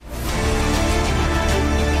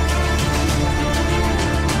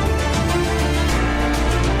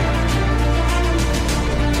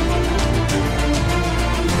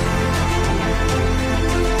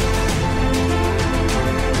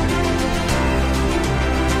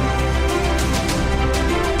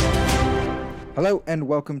Hello and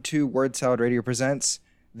welcome to Word Salad Radio presents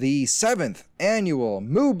the 7th annual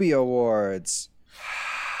Movie Awards.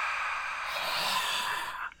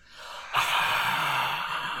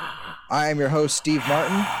 I am your host, Steve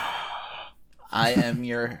Martin. I am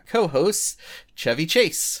your co-host, Chevy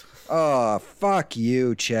Chase. Oh, fuck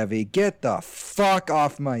you, Chevy. Get the fuck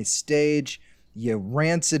off my stage, you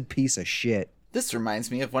rancid piece of shit. This reminds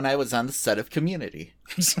me of when I was on the set of Community.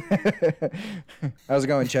 How's it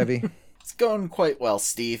going, Chevy? It's going quite well,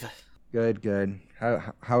 Steve. Good.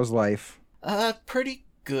 How's life? Pretty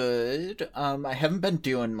good. I haven't been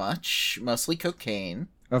doing much, mostly cocaine.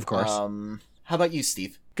 Of course. How about you,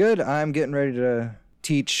 Steve? Good. I'm getting ready to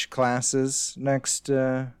teach classes next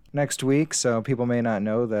week, so people may not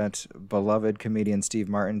know that beloved comedian Steve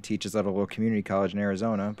Martin teaches at a little community college in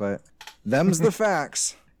Arizona, but them's the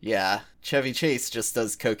facts. Yeah, Chevy Chase just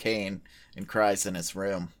does cocaine and cries in his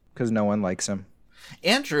room. Because no one likes him.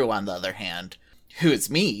 Andrew, on the other hand, who is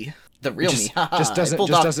me, the real me, just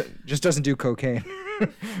doesn't do cocaine.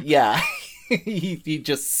 Yeah, he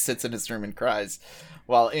just sits in his room and cries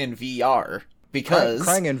while in VR. Because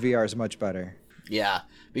crying in VR is much better. Yeah,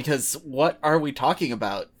 because what are we talking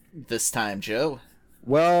about this time, Joe?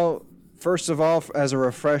 Well, first of all, as a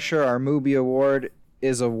refresher, our Movie Award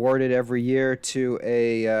is awarded every year to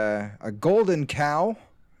a golden cow,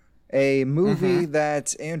 a movie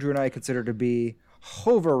that Andrew and I consider to be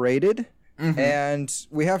overrated, and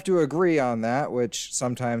we have to agree on that, which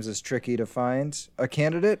sometimes is tricky to find a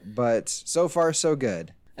candidate, but so far so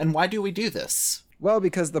good. And why do we do this? Well,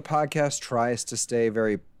 because the podcast tries to stay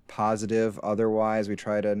very positive. Otherwise, we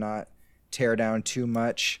try to not tear down too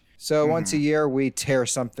much. So once a year, we tear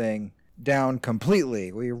something down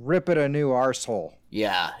completely. We rip it a new arsehole.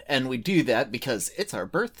 Yeah, and we do that because it's our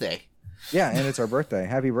birthday. Yeah, and it's our birthday.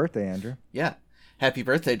 Happy birthday, Andrew. Yeah. Happy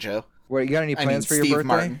birthday, Joe. What, you got any plans for your Steve birthday?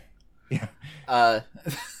 Martin. Yeah.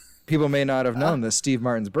 People may not have known that Steve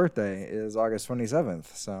Martin's birthday is August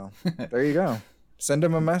 27th. So there you go. Send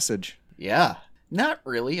him a message. Yeah. Not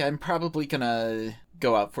really. I'm probably gonna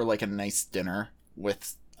go out for like a nice dinner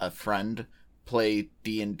with a friend, play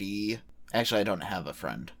D&D. Actually, I don't have a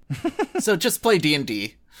friend. So just play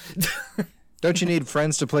D&D. Don't you need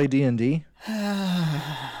friends to play D&D?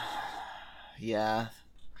 Yeah.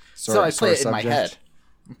 So I play it in my head.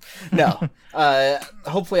 No.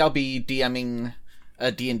 Hopefully I'll be DMing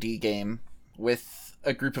a D&D game with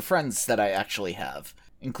a group of friends that I actually have,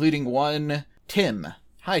 including one, Tim.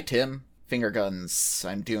 Hi, Tim. Finger guns.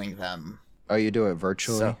 I'm doing them. Oh, you do it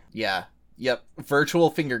virtually? So, yeah. Yep. Virtual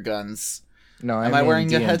finger guns. No, Am I wearing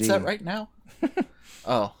D&D. a headset right now?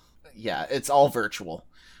 Oh, yeah. It's all virtual.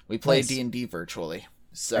 We play Nice. D&D virtually.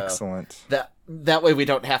 So Excellent. That way we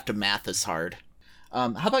don't have to math as hard.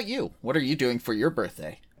 How about you? What are you doing for your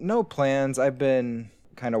birthday? No plans. I've been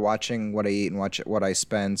kind of watching what I eat and what I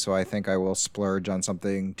spend, so I think I will splurge on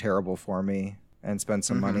something terrible for me and spend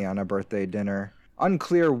some money on a birthday dinner.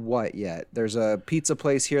 Unclear what yet. There's a pizza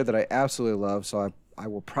place here that I absolutely love, so I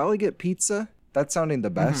will probably get pizza. That's sounding the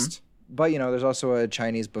best. But, there's also a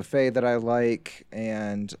Chinese buffet that I like,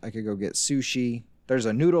 and I could go get sushi. There's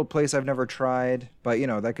a noodle place I've never tried, but,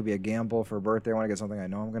 that could be a gamble for a birthday. I want to get something I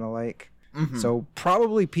know I'm going to like. So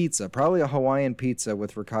probably pizza. Probably a Hawaiian pizza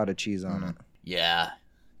with ricotta cheese on it. Yeah.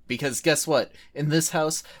 Because guess what? In this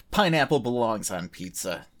house, pineapple belongs on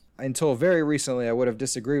pizza. Until very recently, I would have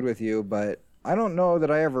disagreed with you, but I don't know that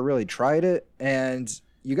I ever really tried it, and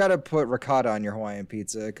you got to put ricotta on your Hawaiian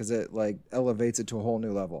pizza because it elevates it to a whole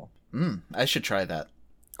new level. I should try that.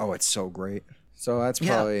 Oh, it's so great. So that's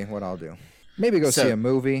probably what I'll do. Maybe go see a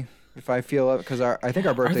movie if I feel it, because I think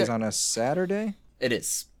our birthday's on a Saturday. It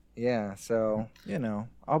is. Yeah, so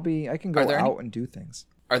I can go out and do things.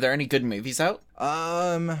 Are there any good movies out?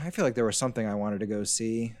 I feel like there was something I wanted to go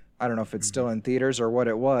see. I don't know if it's still in theaters or what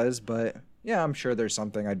it was, but yeah, I'm sure there's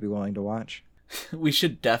something I'd be willing to watch. We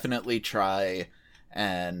should definitely try.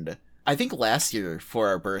 And I think last year for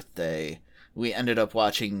our birthday, we ended up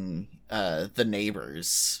watching The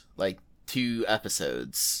Neighbors, like 2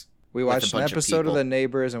 episodes. We watched an episode of The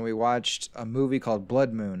Neighbors, and we watched a movie called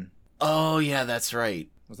Blood Moon. Oh, yeah, that's right.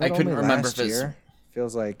 Was that I couldn't only remember last if it was... year?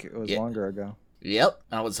 Feels like it was longer ago. Yep,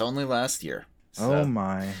 that was only last year. So. Oh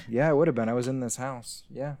my. Yeah, it would have been. I was in this house.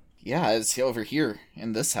 Yeah. Yeah, I was over here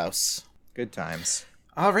in this house. Good times.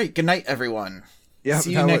 All right, good night, everyone. Yep,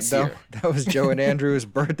 See you next year. That was Joe and Andrew's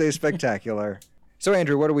birthday spectacular. So,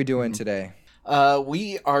 Andrew, what are we doing today?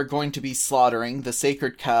 We are going to be slaughtering the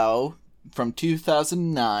sacred cow from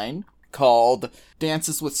 2009 called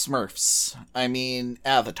Dances with Smurfs. I mean,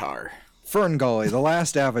 Avatar. Fern Gully, the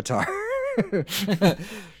last Avatar.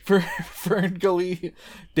 Fern Gully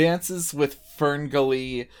Dances with Fern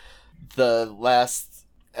Gully The last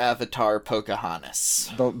Avatar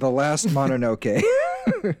Pocahontas. The last Mononoke.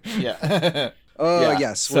 Yeah. Oh,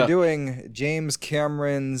 yes. We're doing James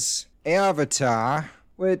Cameron's Avatar,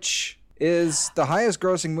 which is the highest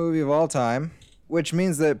grossing movie of all time, which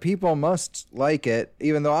means that people must like it,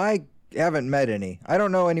 even though I haven't met any. I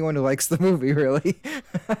don't know anyone who likes the movie, really.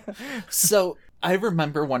 So I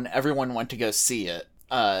remember when everyone went to go see it,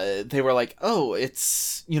 they were like, oh,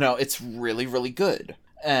 it's really, really good.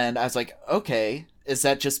 And I was like, okay, is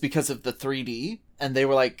that just because of the 3D? And they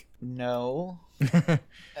were like, no.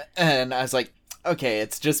 And I was like, okay,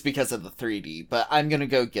 it's just because of the 3D, but I'm gonna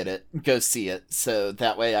go see it, so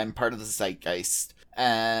that way I'm part of the zeitgeist.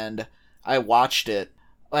 And I watched it.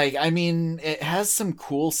 Like, I mean, it has some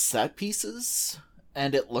cool set pieces,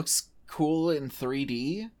 and it looks cool in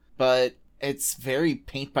 3D, but it's very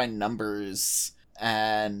paint by numbers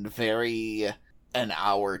and very an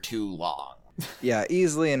hour too long. Yeah,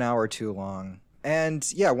 easily an hour too long.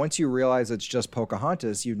 And yeah, once you realize it's just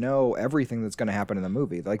Pocahontas, you know everything that's going to happen in the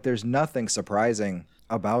movie. Like, there's nothing surprising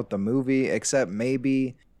about the movie except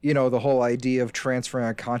maybe, the whole idea of transferring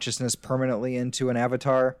a consciousness permanently into an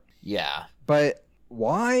avatar. Yeah. But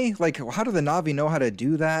why? Like, how do the Na'vi know how to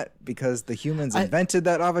do that? Because the humans invented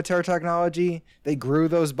that avatar technology. They grew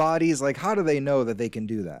those bodies. Like, how do they know that they can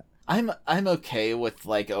do that? I'm okay with,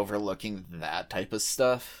 like, overlooking that type of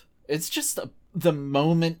stuff. It's just the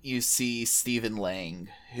moment you see Stephen Lang,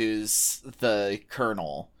 who's the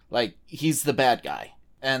colonel, like, he's the bad guy.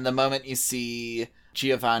 And the moment you see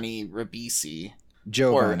Giovanni Ribisi,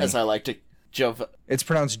 or as I like to... It's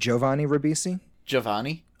pronounced Giovanni Ribisi?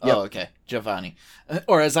 Giovanni? Yep. Oh, okay. Giovanni.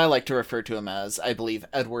 Or as I like to refer to him as, I believe,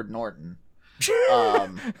 Edward Norton.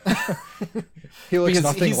 He looks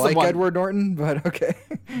nothing like Edward Norton, but okay.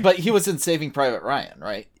 But he was in Saving Private Ryan,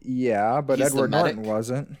 right? Yeah, but he's Edward Norton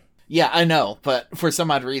wasn't. Yeah, I know, but for some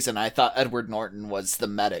odd reason, I thought Edward Norton was the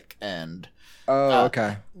medic, and... Oh,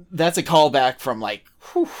 okay. That's a callback from, like,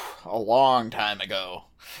 a long time ago.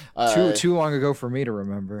 Too long ago for me to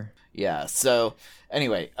remember. Yeah, so,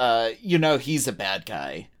 anyway, he's a bad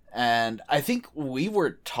guy, and I think we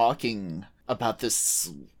were talking about this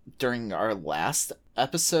during our last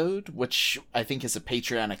episode, which I think is a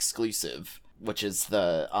Patreon exclusive, which is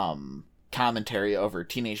the, commentary over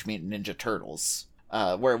Teenage Mutant Ninja Turtles.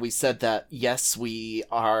 Where we said that, yes, we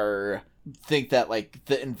think that, like,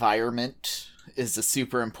 the environment is a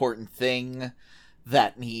super important thing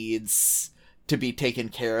that needs to be taken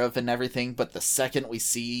care of and everything, but the second we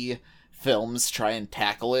see films try and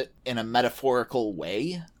tackle it in a metaphorical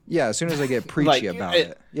way... Yeah, as soon as I get preachy about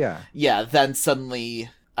it. Yeah. Yeah, then suddenly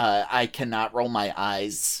I cannot roll my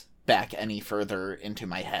eyes back any further into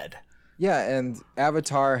my head. Yeah, and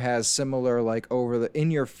Avatar has similar, like,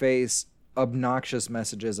 in-your-face obnoxious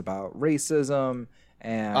messages about racism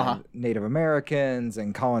and Native Americans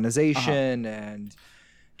and colonization and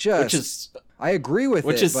just I agree with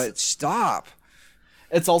it, but stop.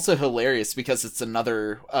 It's also hilarious because it's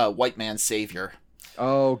another white man savior.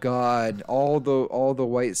 Oh God, all the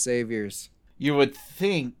white saviors. You would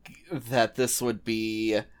think that this would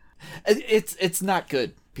be it's not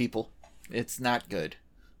good, people. It's not good.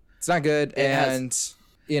 It's not good,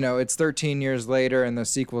 it's 13 years later and the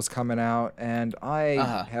sequel's coming out, and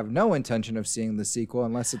I have no intention of seeing the sequel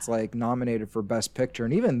unless it's, like, nominated for Best Picture,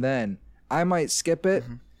 and even then, I might skip it.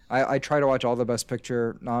 Mm-hmm. I try to watch all the Best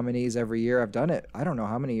Picture nominees every year. I've done it. I don't know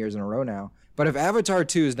how many years in a row now. But if Avatar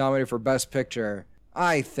 2 is nominated for Best Picture,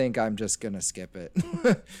 I think I'm just gonna skip it.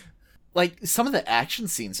 Like, some of the action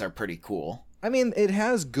scenes are pretty cool. I mean, it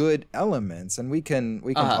has good elements, and we can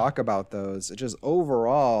talk about those. It just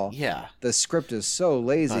overall, the script is so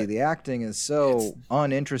lazy. The acting is so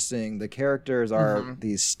uninteresting. The characters are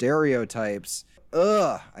these stereotypes.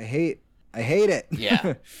 Ugh, I hate it.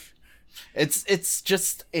 Yeah, it's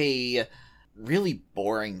just a really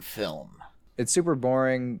boring film. It's super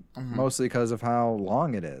boring, mostly because of how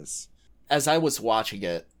long it is. As I was watching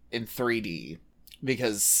it in 3D,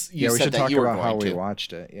 because you said that you were going to. Yeah, we should talk about how we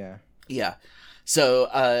watched it. Yeah. Yeah. So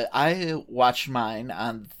I watched mine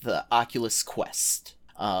on the Oculus Quest.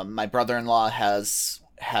 My brother-in-law has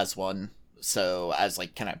one, so I was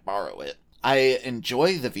like, can I borrow it? I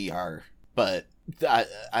enjoy the VR, but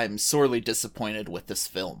I'm sorely disappointed with this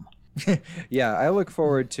film. Yeah, I look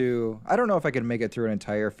forward to... I don't know if I could make it through an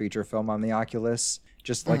entire feature film on the Oculus,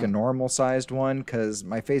 just like a normal-sized one, because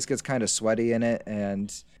my face gets kind of sweaty in it,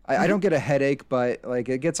 and... I don't get a headache, but, like,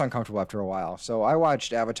 it gets uncomfortable after a while. So I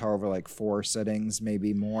watched Avatar over, like, 4 sittings,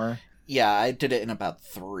 maybe more. Yeah, I did it in about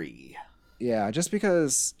 3. Yeah, just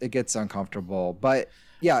because it gets uncomfortable. But,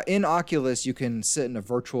 yeah, in Oculus, you can sit in a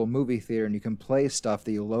virtual movie theater and you can play stuff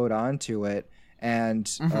that you load onto it.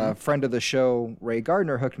 And a friend of the show, Ray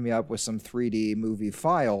Gardner, hooked me up with some 3D movie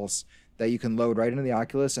files that you can load right into the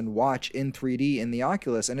Oculus and watch in 3D in the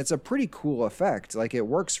Oculus. And it's a pretty cool effect. Like, it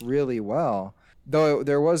works really well. Though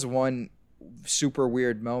there was one super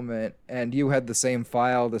weird moment, and you had the same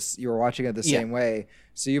file, you were watching it the same way,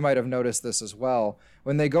 so you might have noticed this as well.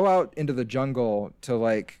 When they go out into the jungle to,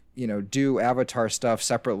 like, you know, do Avatar stuff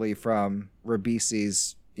separately from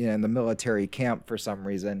Ribisi's, you know, in the military camp for some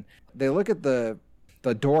reason, they look at the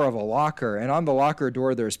door of a locker, and on the locker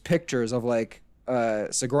door there's pictures of, like,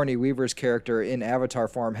 Sigourney Weaver's character in Avatar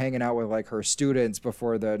form hanging out with, like, her students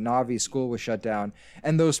before the Na'vi school was shut down,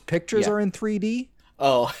 and those pictures are in 3D.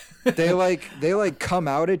 Oh. they come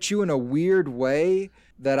out at you in a weird way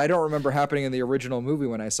that I don't remember happening in the original movie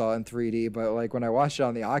when I saw it in 3D, but, like, when I watched it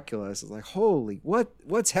on the Oculus, it's like, holy,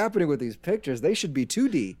 what's happening with these pictures? They should be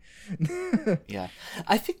 2D. Yeah.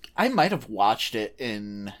 I think I might have watched it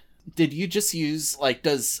in... Did you just use, like,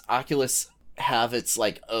 does Oculus have its,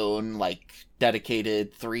 like, own, like,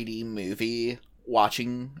 dedicated 3D movie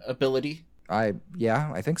watching ability? I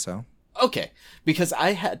think so. Okay, because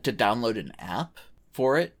I had to download an app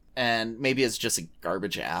for it, and maybe it's just a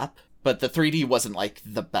garbage app, but the 3D wasn't, like,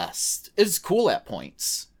 the best. It's cool at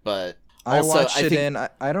points, but also,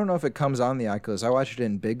 I don't know if it comes on the Oculus. I watched it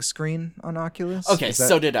in big screen on Oculus. Okay,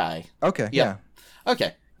 so did I. Okay, yeah.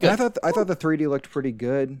 Okay, good. And I thought the 3D looked pretty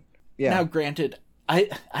good. Yeah. Now, granted, I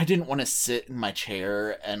didn't want to sit in my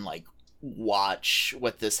chair and, like, watch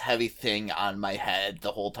with this heavy thing on my head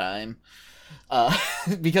the whole time.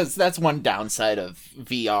 Because that's one downside of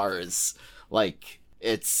VR is, like,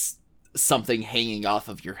 it's something hanging off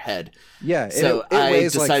of your head. Yeah, so it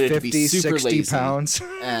weighs I decided like 50, to be super 60 lazy, pounds.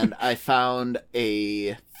 and I found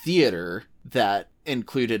a theater that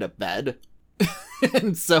included a bed.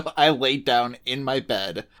 And so I laid down in my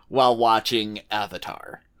bed while watching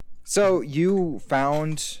Avatar. So you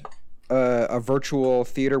found a virtual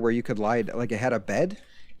theater where you could lie, like, it had a bed?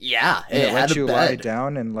 Yeah, and it had let you a bed. lie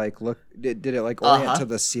down and, like, look. Did it, like, orient to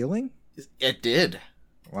the ceiling? It did.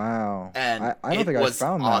 Wow. And I don't think I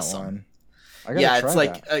found awesome. that one. I gotta try it's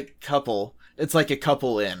like that. a couple. It's like a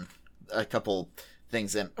couple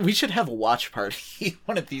things in. We should have a watch party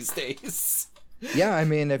one of these days. Yeah, I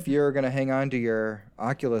mean, if you're gonna hang on to your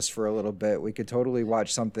Oculus for a little bit, we could totally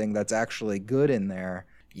watch something that's actually good in there.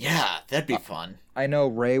 Yeah, that'd be fun. I know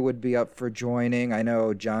Ray would be up for joining. I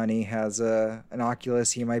know Johnny has an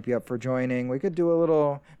Oculus. He might be up for joining. We could do a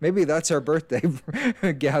little... Maybe that's our birthday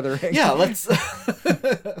gathering. Yeah,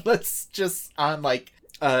 let's just on, like,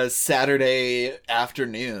 a Saturday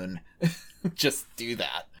afternoon just do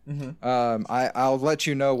that. Mm-hmm. I'll let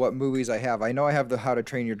you know what movies I have. I know I have the How to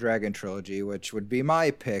Train Your Dragon trilogy, which would be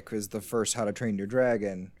my pick as the first How to Train Your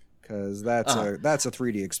Dragon, because that's a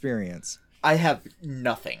 3D experience. I have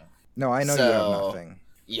nothing. No, I know you have nothing.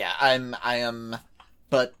 Yeah, I am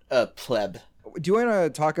but a pleb. Do you want to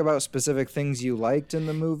talk about specific things you liked in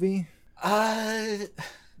the movie? No.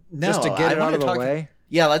 Just to get it out of the way?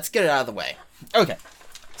 Yeah, let's get it out of the way. Okay.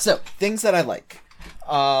 So, things that I like.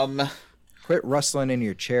 Quit rustling in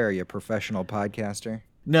your chair, you professional podcaster.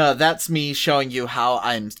 No, that's me showing you how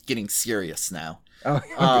I'm getting serious now. Oh,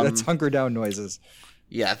 that's hunker down noises.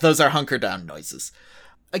 Yeah, those are hunker down noises.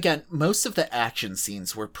 Again, most of the action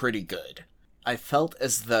scenes were pretty good. I felt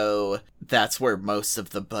as though that's where most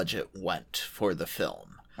of the budget went for the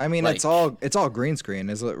film. I mean, like, it's all green screen.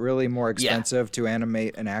 Is it really more expensive to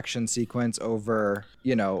animate an action sequence over,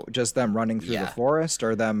 you know, just them running through the forest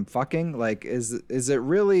or them fucking? Like, is it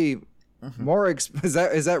really more? Is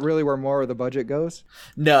that really where more of the budget goes?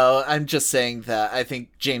 No, I'm just saying that I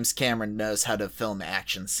think James Cameron knows how to film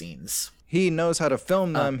action scenes. He knows how to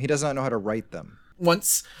film them. He does not know how to write them.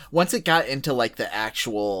 Once it got into, like, the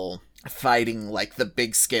actual fighting, like the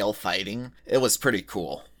big scale fighting, it was pretty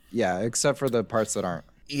cool. Yeah, except for the parts that aren't.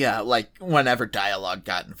 Yeah, like whenever dialogue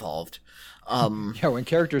got involved. Yeah, when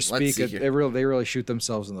characters speak, they really shoot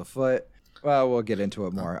themselves in the foot. Well, we'll get into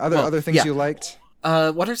it more. Other things you liked?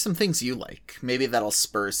 What are some things you like? Maybe that'll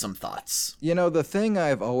spur some thoughts. You know, the thing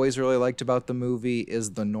I've always really liked about the movie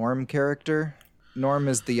is the Norm character. Norm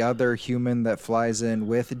is the other human that flies in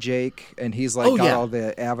with Jake, and he's got all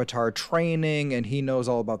the Avatar training, and he knows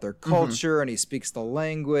all about their culture, and he speaks the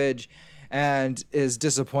language, and is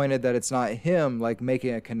disappointed that it's not him, like,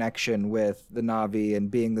 making a connection with the Na'vi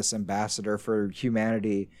and being this ambassador for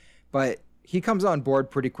humanity. But he comes on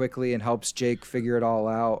board pretty quickly and helps Jake figure it all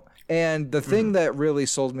out. And the thing that really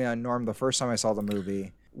sold me on Norm the first time I saw the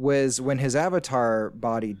movie was when his Avatar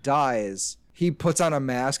body dies, he puts on a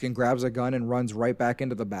mask and grabs a gun and runs right back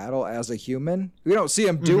into the battle as a human. We don't see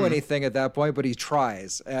him do anything at that point, but he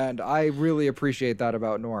tries. And I really appreciate that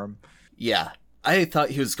about Norm. Yeah. I thought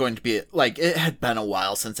he was going to be, like, it had been a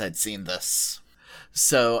while since I'd seen this.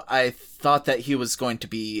 So I thought that he was going to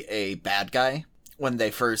be a bad guy when they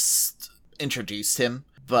first introduced him,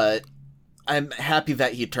 but I'm happy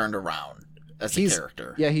that he turned around as a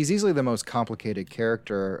character. Yeah, he's easily the most complicated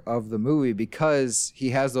character of the movie because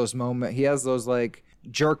he has those like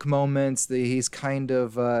jerk moments that he's kind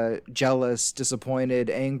of jealous, disappointed,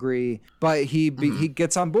 angry, but he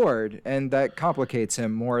gets on board, and that complicates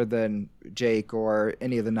him more than Jake or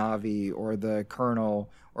any of the Na'vi or the Colonel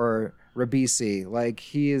or Ribisi. Like,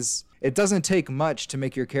 it doesn't take much to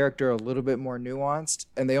make your character a little bit more nuanced,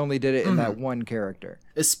 and they only did it in that one character.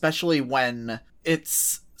 Especially when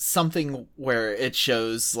it's something where it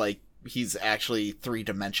shows, like, he's actually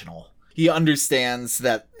three-dimensional. He understands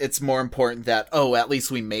that it's more important that, at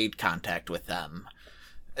least we made contact with them.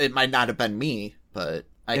 It might not have been me, but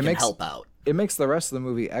I can help out. It makes the rest of the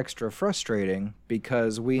movie extra frustrating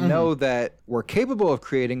because we know that we're capable of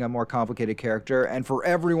creating a more complicated character, and for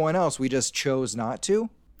everyone else, we just chose not to.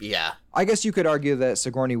 Yeah. I guess you could argue that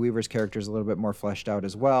Sigourney Weaver's character is a little bit more fleshed out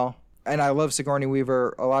as well. And I love Sigourney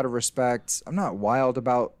Weaver, a lot of respect. I'm not wild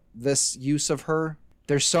about this use of her.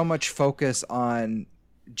 There's so much focus on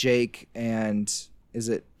Jake and is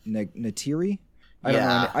it Neytiri?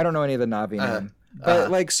 I don't know any of the Na'vi name. But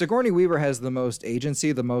like Sigourney Weaver has the most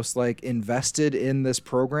agency, the most like invested in this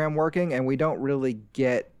program working, and we don't really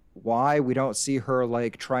get why. We don't see her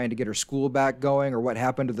like trying to get her school back going or what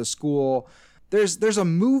happened to the school. There's a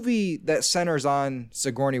movie that centers on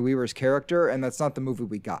Sigourney Weaver's character, and that's not the movie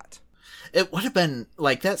we got. It would have been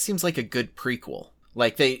like, that seems like a good prequel.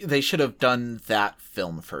 Like they should have done that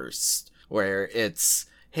film first, where it's,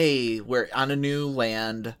 hey, we're on a new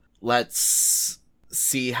land, let's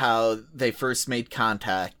see how they first made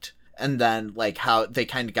contact, and then like how they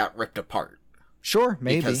kind of got ripped apart. Sure,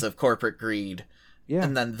 maybe. Because of corporate greed. Yeah.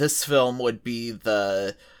 And then this film would be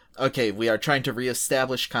okay, we are trying to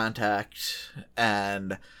reestablish contact,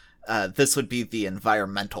 and this would be the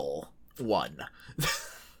environmental one.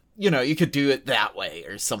 You could do it that way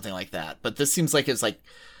or something like that. But this seems like it's like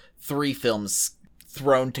 3 films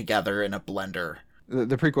thrown together in a blender.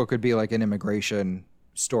 The prequel could be like an immigration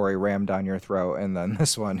story rammed down your throat, and then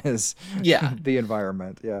this one is the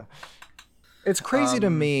environment. Yeah. It's crazy to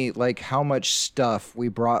me, like, how much stuff we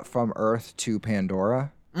brought from Earth to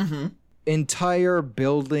Pandora. Mm-hmm. Entire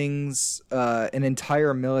buildings, an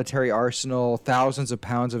entire military arsenal, thousands of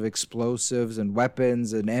pounds of explosives and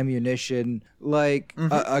weapons and ammunition, like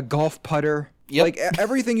a golf putter. Yep. Like,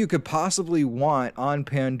 everything you could possibly want on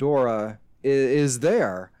Pandora is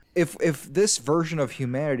there. If this version of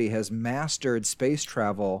humanity has mastered space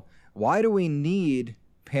travel, why do we need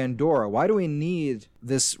Pandora? Why do we need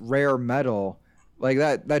this rare metal? Like,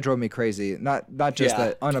 that drove me crazy. Not just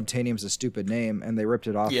that unobtainium's a stupid name and they ripped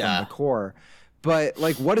it off from the core, but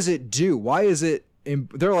like, what does it do? Why is it?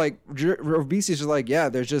 They're like, Ribisi's like, yeah,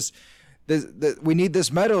 there's just we need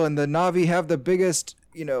this metal, and the Na'vi have the biggest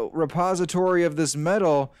repository of this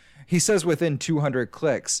metal. He says within 200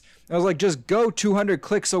 clicks. I was like, just go 200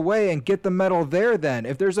 clicks away and get the metal there then.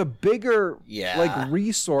 If there's a bigger like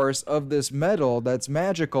resource of this metal that's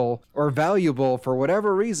magical or valuable for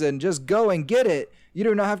whatever reason, just go and get it. You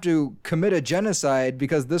do not have to commit a genocide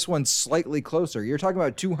because this one's slightly closer. You're talking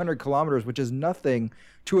about 200 kilometers, which is nothing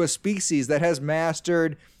to a species that has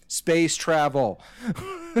mastered space travel.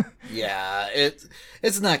 Yeah,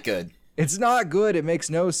 it's not good. It's not good. It makes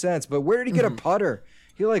no sense. But where did he get a putter?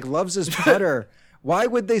 He like loves his putter. Why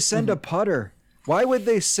would they send a putter? Why would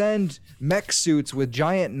they send mech suits with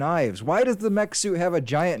giant knives? Why does the mech suit have a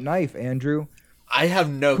giant knife, Andrew? I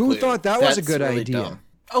have no clue. Who thought that was a good idea? Dumb.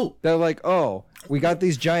 Oh. They're like, we got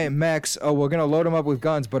these giant mechs. Oh, we're going to load them up with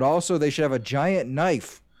guns, but also they should have a giant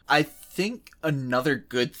knife. I think another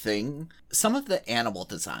good thing, some of the animal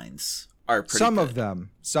designs are pretty good. Some of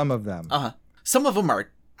them. Uh-huh. Some of them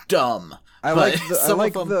are dumb. I like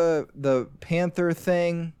the panther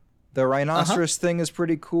thing. The rhinoceros thing is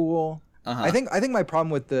pretty cool. I think my problem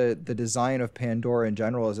with the design of Pandora in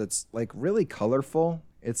general is it's like really colorful.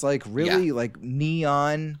 It's like really like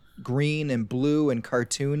neon green and blue and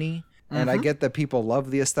cartoony. And I get that people love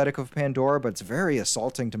the aesthetic of Pandora, but it's very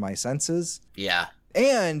assaulting to my senses. Yeah.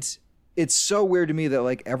 And it's so weird to me that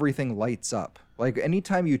like everything lights up. Like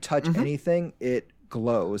anytime you touch anything, it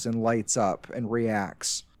glows and lights up and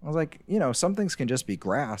reacts. I was like, some things can just be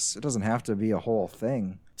grass. It doesn't have to be a whole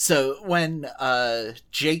thing. So when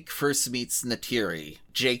Jake first meets Neytiri,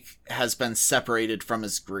 Jake has been separated from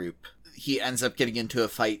his group. He ends up getting into a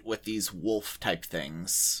fight with these wolf-type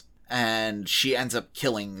things, and she ends up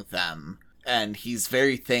killing them, and he's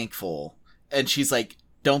very thankful. And she's like,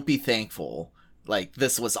 don't be thankful. Like,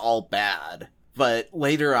 this was all bad. But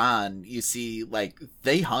later on, you see, like,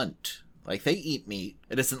 they hunt. Like, they eat meat.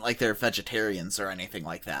 It isn't like they're vegetarians or anything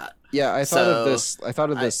like that. Yeah, I thought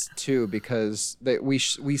of this too, because we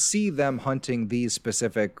see them hunting these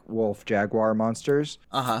specific wolf jaguar monsters.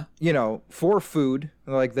 You know, for food.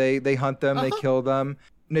 Like they hunt them, they kill them.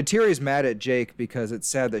 Neytiri's mad at Jake because it's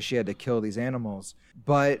sad that she had to kill these animals.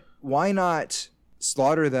 But why not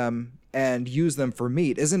slaughter them and use them for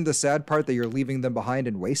meat? Isn't the sad part that you're leaving them behind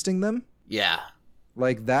and wasting them? Yeah.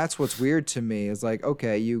 Like, that's what's weird to me, is like,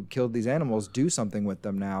 okay, you killed these animals, do something with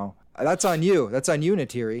them now. That's on you. That's on you,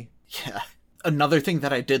 Neytiri. Yeah. Another thing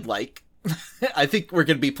that I did like, I think we're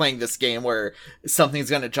going to be playing this game where something's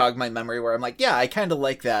going to jog my memory where I'm like, yeah, I kind of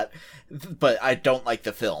like that, but I don't like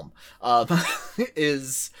the film,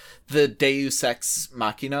 is the Deus Ex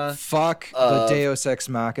Machina. Fuck the Deus Ex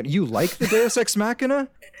Machina. You like the Deus Ex Machina?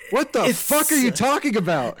 What the fuck are you talking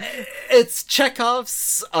about? It's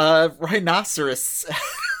Chekhov's rhinoceros.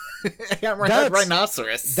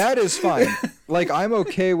 Rhinoceros. That is fine. Like, I'm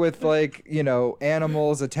okay with, like, you know,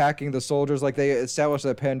 animals attacking the soldiers. Like, they establish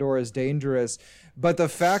that Pandora is dangerous. But the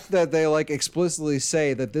fact that they, like, explicitly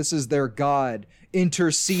say that this is their god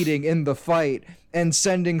interceding in the fight and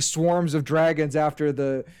sending swarms of dragons after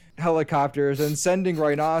the helicopters and sending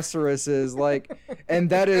rhinoceroses, like,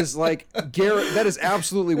 and that is like that is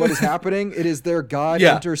absolutely what is happening. It is their god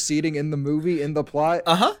interceding in the movie, in the plot.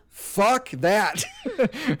 Fuck that.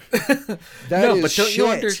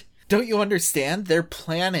 Don't you understand? Their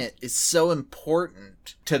planet is so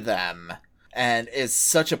important to them and is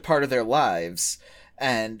such a part of their lives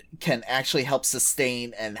and can actually help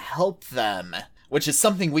sustain and help them, which is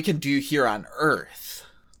something we can do here on Earth.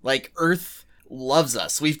 Like, Earth loves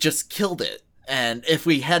us. We've just killed it. And if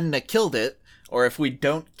we hadn't killed it, or if we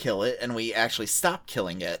don't kill it and we actually stop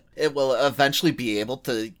killing it, it will eventually be able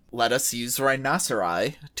to let us use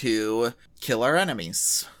rhinoceri to kill our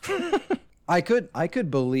enemies. I could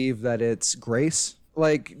believe that it's Grace,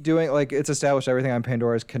 like, doing, like, it's established everything on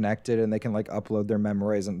Pandora is connected and they can, like, upload their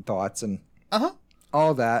memories and thoughts and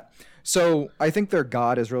all that. So I think their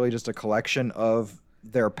god is really just a collection of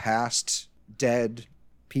their past dead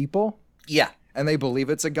people. Yeah. And they believe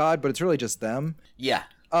it's a god, but it's really just them. Yeah.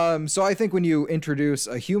 So I think when you introduce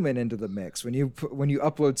a human into the mix, when you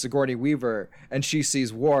upload Sigourney Weaver and she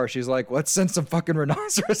sees war, she's like, let's send some fucking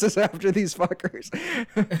rhinoceroses after these fuckers.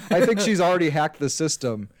 I think she's already hacked the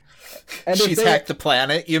system. And she's hacked the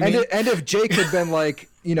planet, you mean? And if Jake had been like,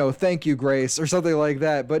 you know, thank you, Grace, or something like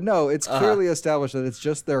that. But no, it's clearly established that it's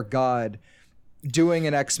just their god doing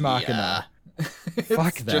an ex machina. Yeah.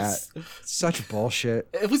 Fuck that. Such bullshit.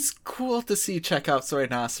 It was cool to see Chekhov's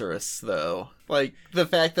rhinoceros, though. Like, the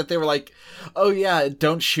fact that they were like, oh yeah,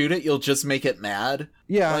 don't shoot it, you'll just make it mad.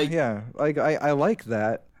 Yeah, yeah. Like, I like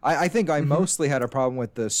that. I think I mostly had a problem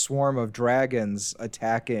with the swarm of dragons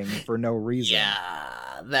attacking for no reason.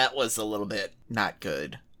 Yeah, that was a little bit not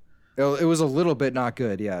good. It was a little bit not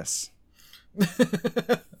good, yes.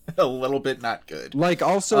 A little bit not good. Like,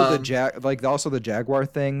 also the Jaguar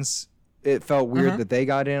things. It felt weird that they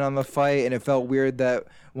got in on the fight, and it felt weird that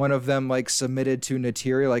one of them, like, submitted to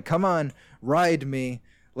Neytiri, like, come on, ride me,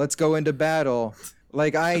 let's go into battle.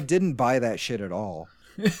 Like, I didn't buy that shit at all.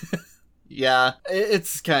 Yeah,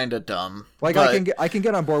 it's kind of dumb. Like, but I can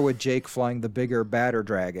get on board with Jake flying the bigger, badder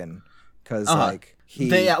dragon, because like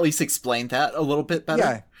they at least explained that a little bit better.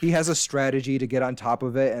 Yeah, he has a strategy to get on top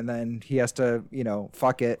of it, and then he has to, you know,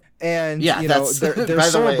 fuck it. And you know, they're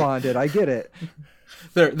soul bonded. I get it.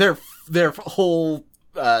 Their whole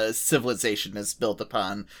civilization is built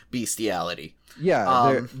upon bestiality.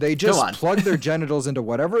 Yeah, they just plug their genitals into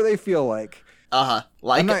whatever they feel like.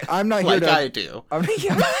 Like I'm not like here to, I do.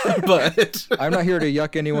 But I'm not here to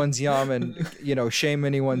yuck anyone's yum and, you know, shame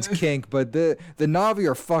anyone's kink. But the Na'vi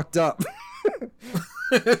are fucked up.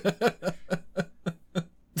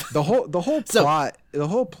 The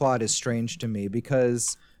whole plot is strange to me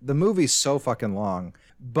because the movie's so fucking long.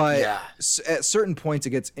 But at certain points,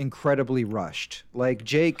 it gets incredibly rushed. Like,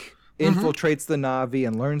 Jake infiltrates the Na'vi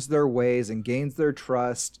and learns their ways and gains their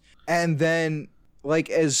trust. And then,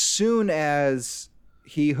 like, as soon as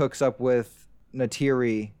he hooks up with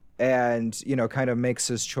Neytiri and, you know, kind of makes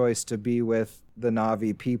his choice to be with the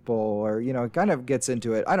Na'vi people, or, you know, kind of gets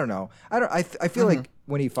into it. I don't know. I feel like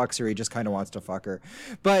when he fucks her, he just kind of wants to fuck her.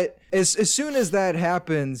 But as soon as that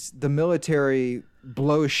happens, the military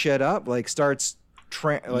blows shit up, like, starts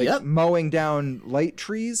mowing down light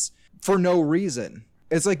trees for no reason.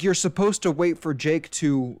 It's like you're supposed to wait for Jake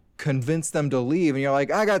to convince them to leave, and you're like,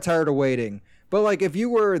 I got tired of waiting. But, like, if you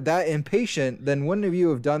were that impatient, then wouldn't you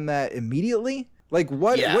have done that immediately? Like,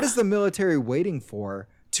 what is the military waiting for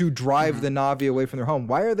to drive the Na'vi away from their home.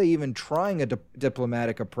 Why are they even trying a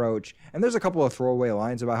diplomatic approach? And there's a couple of throwaway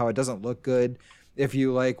lines about how it doesn't look good if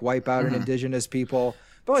you like wipe out an indigenous people.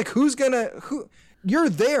 But like, who you're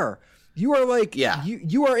there. You are like,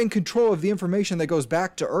 you are in control of the information that goes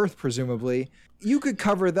back to Earth, presumably. You could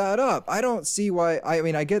cover that up. I don't see why. I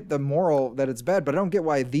mean, I get the moral that it's bad, but I don't get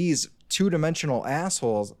why these two-dimensional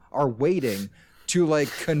assholes are waiting to like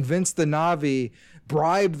convince the Na'vi,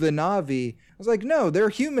 bribe the Na'vi. I was like, no, they're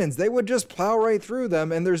humans. They would just plow right through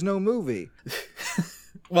them, and there's no movie.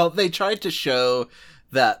 Well, they tried to show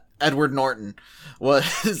that Edward Norton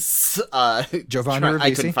was Giovanni Ribisi?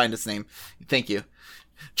 I couldn't find his name. Thank you.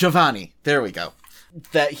 Giovanni. There we go.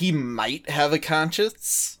 That he might have a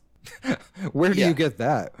conscience. Where do you get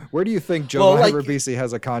that? Where do you think Giovanni Ribisi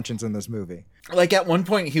has a conscience in this movie? Like, at one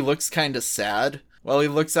point, he looks kind of sad while he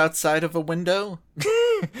looks outside of a window.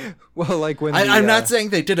 Well, like when I'm not saying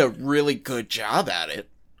they did a really good job at it.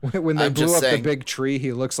 When they blew up the big tree,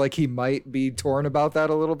 he looks like he might be torn about that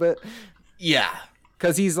a little bit. Yeah.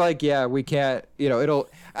 Because he's like, yeah, we can't,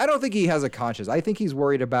 I don't think he has a conscience. I think he's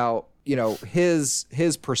worried about, his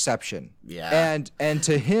perception. Yeah. And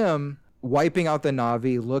to him, wiping out the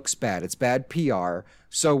Na'vi looks bad. It's bad PR.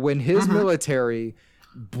 So when his military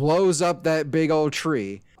blows up that big old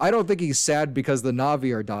tree, I don't think he's sad because the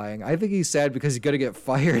Na'vi are dying. I think he's sad because he's going to get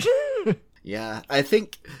fired. Yeah, I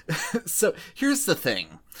think... So, here's the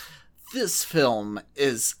thing. This film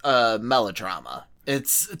is a melodrama.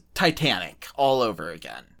 It's Titanic all over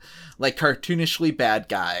again. Like, cartoonishly bad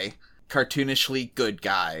guy, cartoonishly good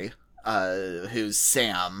guy, who's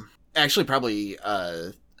Sam. Actually, probably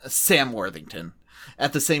Sam Worthington.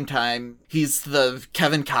 At the same time, he's the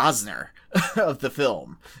Kevin Costner of the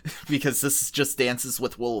film, because this is just Dances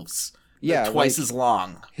with Wolves. Yeah, twice as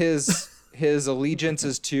long. His allegiance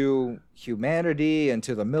is to humanity and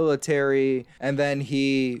to the military, and then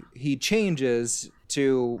he changes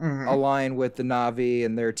to align with the Na'vi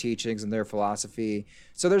and their teachings and their philosophy.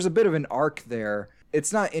 So there's a bit of an arc there.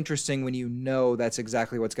 It's not interesting when you know that's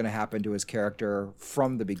exactly what's going to happen to his character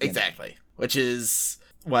from the beginning. Exactly. Which is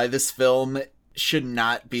why this film should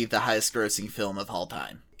not be the highest grossing film of all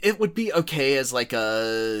time. It would be okay as like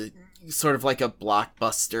a sort of like a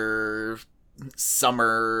blockbuster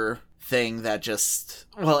summer thing that just,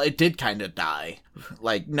 well, it did kind of die.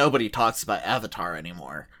 Like, nobody talks about Avatar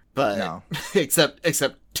anymore. But no.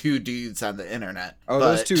 except two dudes on the internet. Oh,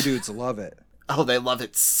 those two dudes love it. Oh, they love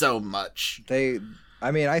it so much.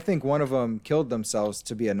 I think one of them killed themselves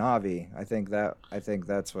to be a Na'vi. I think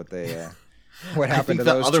that's what they what happened to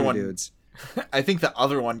those two dudes. I think the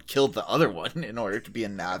other one killed the other one in order to be a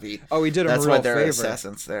Na'vi. Oh, he did him a real favor. That's why they're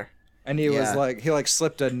assassins there. And he was like, he like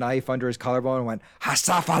slipped a knife under his collarbone and went,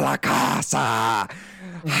 Hasafa la casa!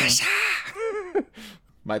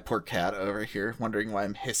 My poor cat over here, wondering why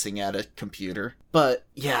I'm hissing at a computer. But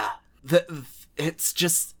yeah, it's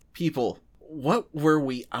just, people, what were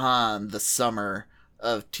we on the summer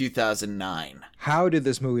of 2009? How did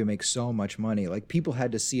this movie make so much money? Like, people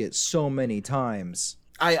had to see it so many times.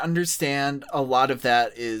 I understand a lot of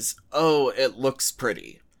that is, it looks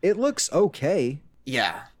pretty. It looks okay.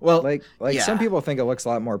 Yeah. Well, like some people think it looks a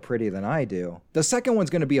lot more pretty than I do. The second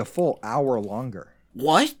one's going to be a full hour longer.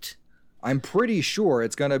 What? I'm pretty sure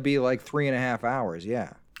it's going to be like 3.5 hours.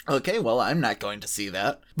 Yeah. Okay, well, I'm not going to see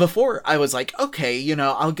that. Before, I was like, okay,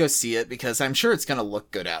 I'll go see it because I'm sure it's going to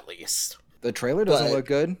look good at least. The trailer doesn't look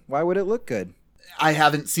good. Why would it look good? I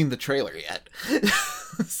haven't seen the trailer yet.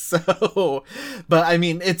 So, but I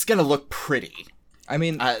mean, it's going to look pretty. I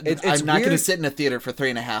mean, I'm not going to sit in a theater for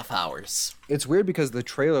 3.5 hours. It's weird because the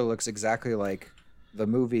trailer looks exactly like the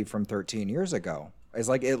movie from 13 years ago. It's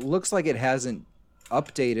like, it looks like it hasn't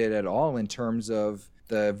updated at all in terms of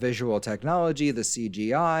the visual technology, the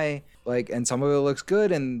CGI, and some of it looks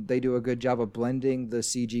good and they do a good job of blending the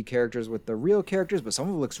CG characters with the real characters, but some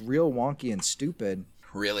of it looks real wonky and stupid.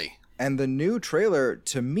 Really? And the new trailer,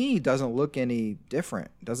 to me, doesn't look any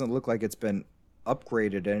different. It doesn't look like it's been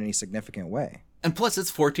upgraded in any significant way. And plus, it's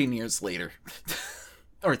 14 years later.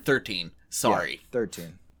 Or 13. Sorry. Yeah,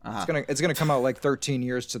 13. Uh-huh. It's gonna come out like 13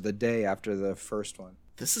 years to the day after the first one.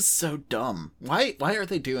 This is so dumb. Why are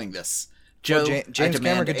they doing this? Joe, James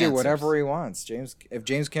Cameron could do whatever he wants. If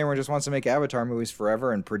James Cameron just wants to make Avatar movies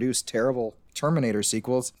forever and produce terrible Terminator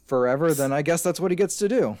sequels forever, then I guess that's what he gets to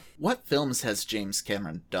do. What films has James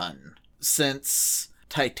Cameron done since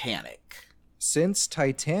Titanic? Since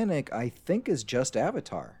Titanic, I think is just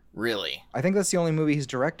Avatar. Really? I think that's the only movie he's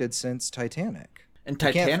directed since Titanic. And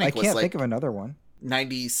Titanic I can't think of another one.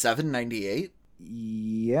 97, 98?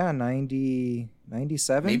 Yeah,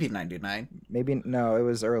 97? Maybe 99. Maybe, no, it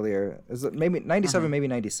was earlier. Maybe 97, maybe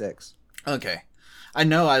 96. Okay. I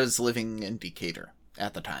know I was living in Decatur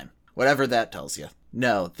at the time. Whatever that tells you.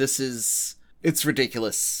 No, it's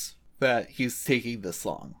ridiculous that he's taking this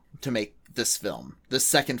long to make this film. This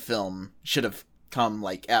second film should have come,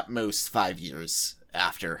 like, at most 5 years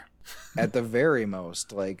after. At the very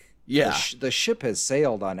most, like, yeah. The ship has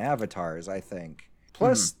sailed on avatars, I think.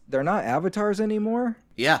 Plus, they're not avatars anymore.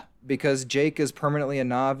 Yeah. Because Jake is permanently a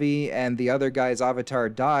Na'vi, and the other guy's avatar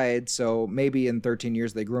died, so maybe in 13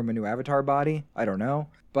 years they grew him a new avatar body. I don't know.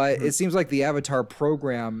 But it seems like the avatar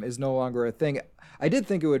program is no longer a thing. I did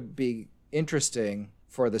think it would be interesting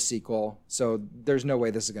for the sequel, so there's no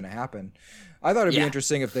way this is going to happen. I thought it'd be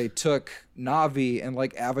interesting if they took Na'vi and,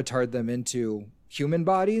 like, avatared them into human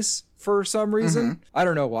bodies for some reason. I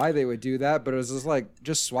don't know why they would do that, but it was just like,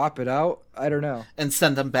 just swap it out. I don't know. And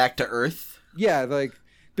send them back to Earth? Yeah, like,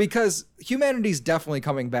 because humanity's definitely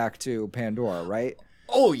coming back to Pandora, right?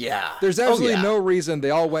 Oh, yeah. There's absolutely no reason they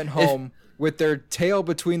all went home with their tail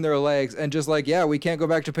between their legs and just like, yeah, we can't go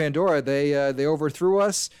back to Pandora. They overthrew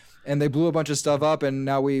us and they blew a bunch of stuff up and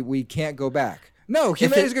now we can't go back. No,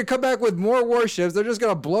 humanity's going to come back with more warships. They're just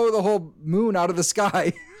going to blow the whole moon out of the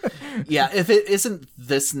sky. Yeah, if it isn't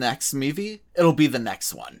this next movie, it'll be the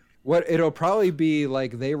next one. It'll probably be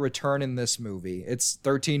like they return in this movie. It's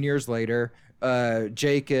 13 years later.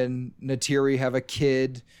 Jake and Neytiri have a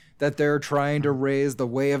kid that they're trying to raise the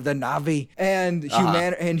way of the Na'vi, and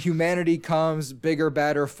humanity comes, bigger,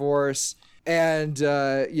 badder force, and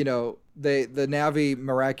the Na'vi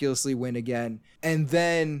miraculously win again, and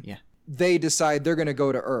then they decide they're going to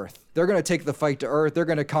go to Earth. They're going to take the fight to Earth. They're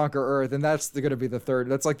going to conquer Earth, and that's going to be the third.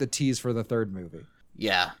 That's like the tease for the third movie.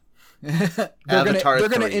 Yeah, they're going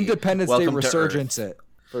to Independence Day resurgence it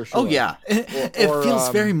for sure. Oh yeah, it feels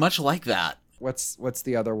very much like that. What's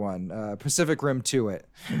the other one? Pacific Rim 2 it.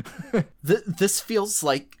 This feels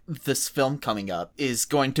like this film coming up is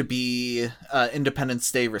going to be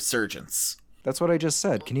Independence Day Resurgence. That's what I just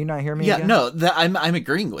said. Can you not hear me again? No, I'm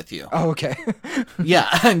agreeing with you. Oh, okay. Yeah,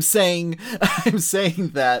 I'm saying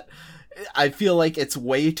that I feel like it's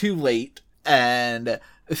way too late and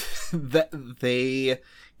that they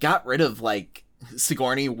got rid of, like,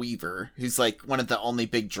 Sigourney Weaver, who's like one of the only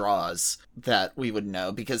big draws that we would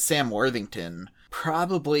know, because Sam Worthington,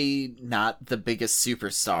 probably not the biggest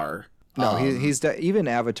superstar. No, even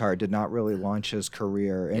Avatar did not really launch his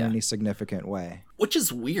career in any significant way. Which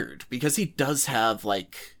is weird, because he does have,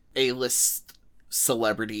 like, A-list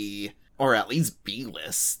celebrity, or at least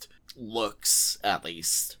B-list looks, at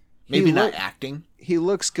least. Maybe not acting. He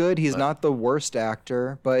looks good. He's not the worst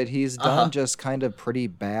actor, but he's done just kind of pretty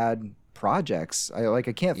bad projects. I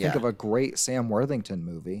can't think of a great Sam Worthington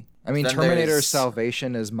movie. I mean, Terminator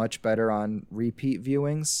Salvation is much better on repeat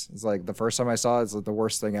viewings. It's like the first time I saw it, it's like the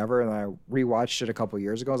worst thing ever, and I rewatched it a couple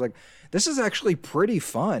years ago. I was like, this is actually pretty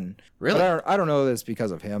fun. Really? But I don't know that it's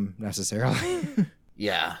because of him necessarily.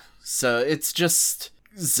 Yeah. So it's just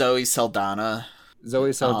Zoe Saldana.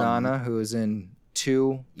 Who is in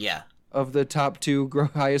 2 of the top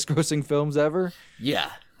 2 highest grossing films ever.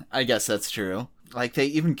 Yeah, I guess that's true. Like, they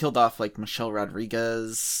even killed off, like, Michelle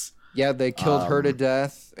Rodriguez. Yeah, they killed her to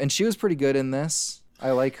death. And she was pretty good in this.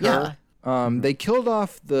 I like her. Yeah. They killed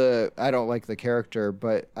off I don't like the character,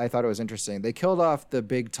 but I thought it was interesting. They killed off the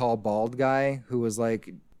big, tall, bald guy who was,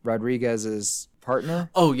 like, Rodriguez's partner.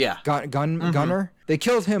 Oh, yeah. Gunner. They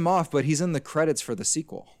killed him off, but he's in the credits for the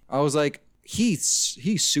sequel. I was like, he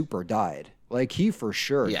super died. Like, he for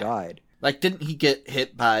sure died. Like, didn't he get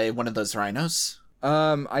hit by one of those rhinos?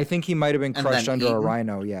 I think he might have been crushed under a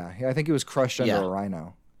rhino. Yeah, I think he was crushed under a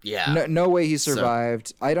rhino. Yeah. No way he survived.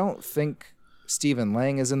 So, I don't think Stephen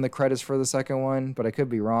Lang is in the credits for the second one, but I could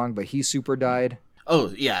be wrong. But he super died.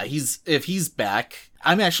 Oh yeah, if he's back,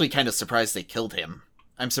 I'm actually kind of surprised they killed him.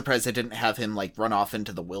 I'm surprised they didn't have him, like, run off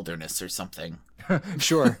into the wilderness or something.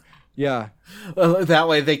 Sure. Yeah. That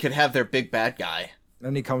way they could have their big bad guy.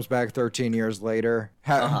 Then he comes back 13 years later,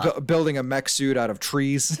 building a mech suit out of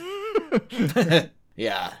trees.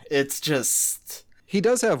 Yeah, it's just... He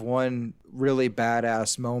does have one really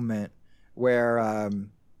badass moment where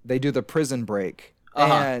they do the prison break,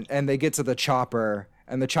 and they get to the chopper,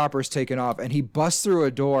 and the chopper's taken off, and he busts through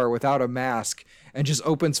a door without a mask and just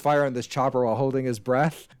opens fire on this chopper while holding his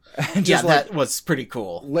breath. And just, that was pretty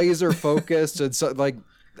cool. Laser focused, and so, like,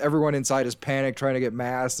 everyone inside is panicked trying to get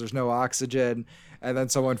masks. There's no oxygen. And then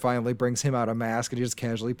someone finally brings him out a mask, and he just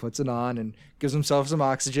casually puts it on and gives himself some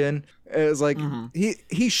oxygen. It's like,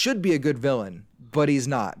 he should be a good villain, but he's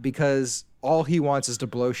not, because all he wants is to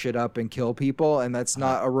blow shit up and kill people, and that's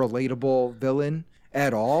not a relatable villain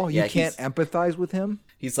at all. You can't empathize with him.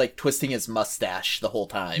 He's, like, twisting his mustache the whole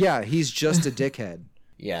time. Yeah, he's just a dickhead.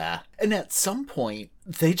 Yeah. And at some point,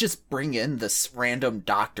 they just bring in this random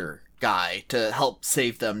doctor guy to help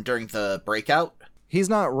save them during the breakout. He's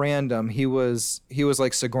not random. He was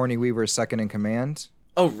like Sigourney Weaver's second in command.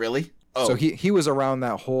 Oh, really? Oh. So he was around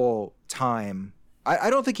that whole time. I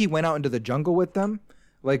don't think he went out into the jungle with them.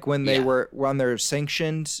 Like when they were on their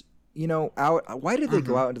sanctioned, out. Why did they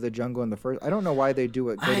go out into the jungle in the first? I don't know why they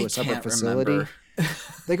go to a separate facility.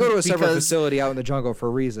 They go to a separate facility out in the jungle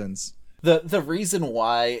for reasons. The reason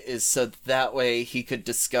why is so that way he could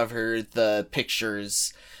discover the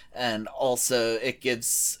pictures, and also it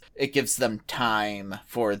gives them time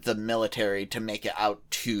for the military to make it out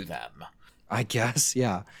to them. I guess,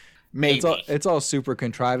 yeah. Maybe. It's all super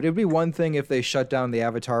contrived. It'd be one thing if they shut down the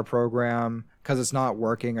Avatar program because it's not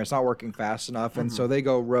working or it's not working fast enough, and so they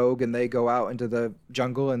go rogue and they go out into the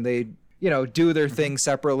jungle and they do their thing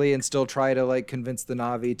separately and still try to like convince the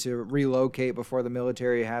Na'vi to relocate before the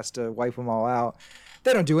military has to wipe them all out.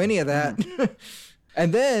 They don't do any of that.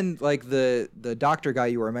 And then like the doctor guy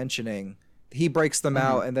you were mentioning, he breaks them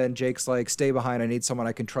out, and then Jake's like, stay behind, I need someone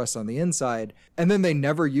I can trust on the inside. And then they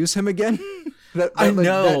never use him again. that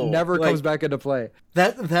never comes back into play.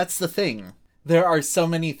 That's the thing. There are so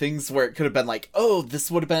many things where it could have been like, oh,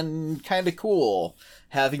 this would have been kind of cool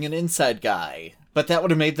having an inside guy. But that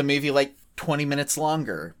would have made the movie like 20 minutes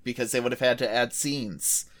longer because they would have had to add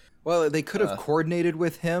scenes. Well, they could have coordinated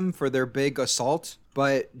with him for their big assault,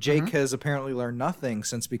 but Jake has apparently learned nothing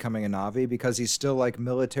since becoming a Na'vi because he's still like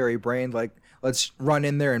military brained, like, let's run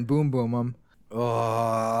in there and boom him.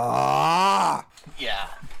 Yeah.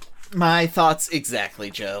 My thoughts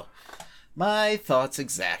exactly, Joe. My thoughts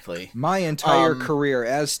exactly. My entire career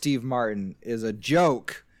as Steve Martin is a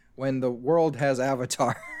joke when the world has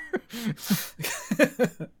Avatar.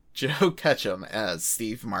 Joe Ketchum as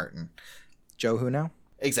Steve Martin. Joe who now?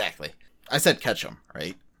 Exactly. I said Ketchum,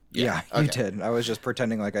 right? Yeah, you did. I was just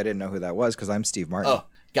pretending like I didn't know who that was because I'm Steve Martin. Oh,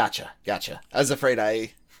 gotcha. I was afraid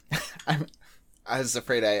I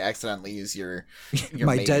accidentally used your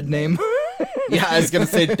my dead name. Yeah, I was gonna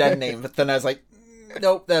say dead name, but then I was like,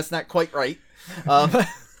 nope, that's not quite right.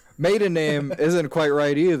 Maiden name isn't quite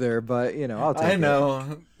right either, but I'll take it. I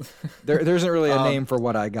know. There isn't really a name for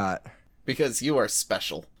what I got. Because you are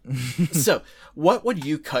special. So, what would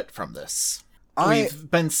you cut from this? We've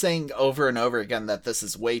been saying over and over again that this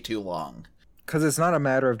is way too long. Because it's not a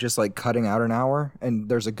matter of just like cutting out an hour and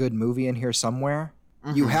there's a good movie in here somewhere.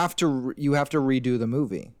 You have to redo the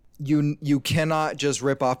movie. You cannot just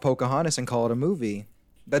rip off Pocahontas and call it a movie.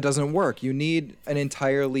 That doesn't work. You need an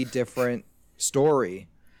entirely different story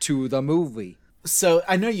to the movie. So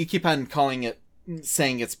I know you keep on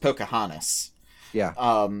saying it's Pocahontas. Yeah.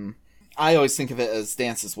 I always think of it as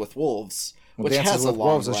Dances with Wolves, which has a long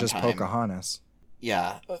Wolves is just Pocahontas.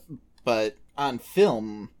 Yeah, but on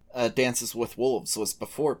film, Dances with Wolves was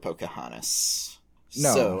before Pocahontas.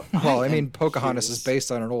 No, so, well, I mean, Pocahontas is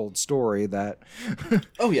based on an old story that.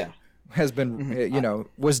 Oh yeah. Has been,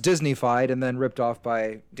 was Disney-fied and then ripped off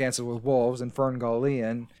by Dances with Wolves and Fern Gully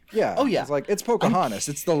and it's Pocahontas.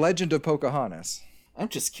 It's the legend of Pocahontas. I'm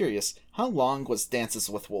just curious, how long was Dances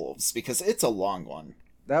with Wolves? Because it's a long one.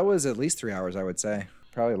 That was at least 3 hours, I would say.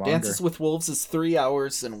 Probably longer. Dances with Wolves is 3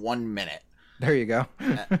 hours and 1 minute. There you go.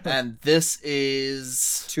 And this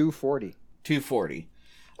is 2:40. 2:40.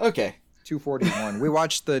 Okay. 2:41. We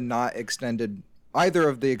watched the not extended, either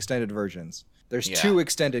of the extended versions. There's 2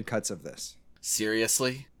 extended cuts of this.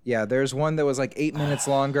 Seriously? Yeah, there's one that was like 8 minutes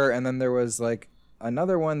longer, and then there was like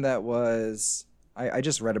another one that was, I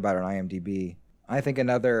just read about it on IMDb. I think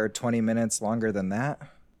another 20 minutes longer than that,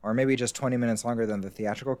 or maybe just 20 minutes longer than the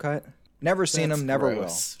theatrical cut. Never seen them, never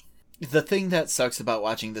will. The thing that sucks about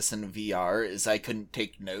watching this in VR is I couldn't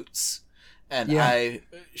take notes. And I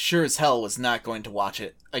sure as hell was not going to watch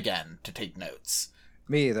it again to take notes.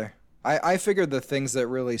 Me either. I figured the things that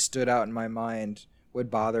really stood out in my mind would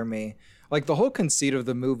bother me. Like, the whole conceit of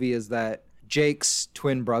the movie is that Jake's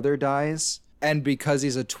twin brother dies, and because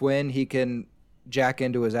he's a twin, he can jack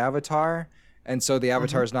into his avatar, and so the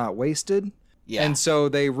avatar's not wasted. Yeah. And so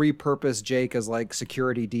they repurpose Jake as, like,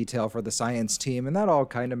 security detail for the science team, and that all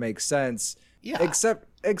kind of makes sense. Yeah.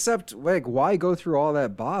 Except, like, why go through all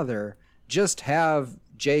that bother? Just have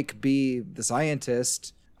Jake be the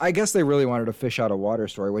scientist. I guess they really wanted a fish out of water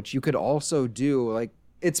story, which you could also do. Like,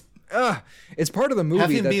 it's part of the movie.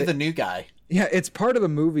 Have him be the new guy. Yeah, it's part of the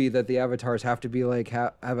movie that the avatars have to be like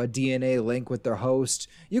have a DNA link with their host.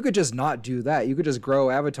 You could just not do that. You could just grow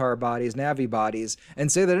avatar bodies, Na'vi bodies,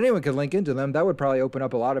 and say that anyone could link into them. That would probably open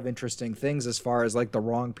up a lot of interesting things as far as like the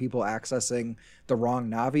wrong people accessing the wrong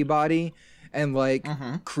Na'vi body and like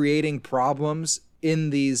creating problems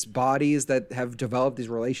in these bodies that have developed these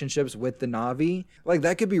relationships with the Na'vi. Like,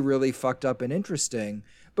 that could be really fucked up and interesting.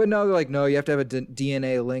 But no, they're like, no, you have to have a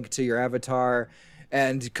DNA link to your avatar,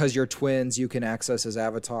 and because you're twins, you can access his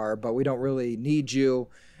avatar, but we don't really need you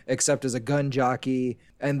except as a gun jockey.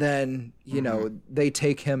 And then, you know, they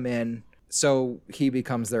take him in, so he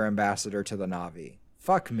becomes their ambassador to the Na'vi.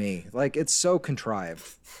 Fuck me. Like, it's so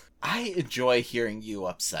contrived. I enjoy hearing you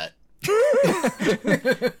upset.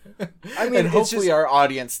 I mean, and hopefully our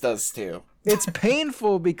audience does too. It's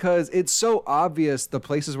painful because it's so obvious the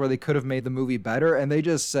places where they could have made the movie better, and they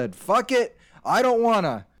just said, fuck it, I don't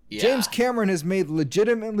wanna. Yeah. James Cameron has made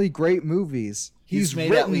legitimately great movies. He's made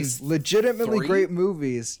written at least legitimately 3 great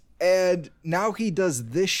movies, and now he does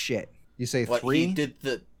this shit. You say 3? He did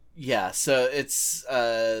so it's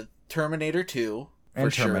Terminator 2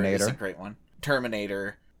 and Terminator sure is a great one.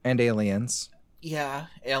 Terminator and Aliens. Yeah,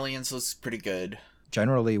 Aliens was pretty good.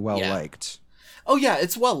 Generally well-liked. Oh, yeah,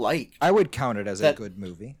 it's well-liked. I would count it as a good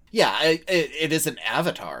movie. Yeah, it is an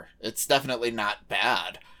Avatar. It's definitely not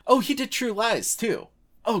bad. Oh, he did True Lies, too.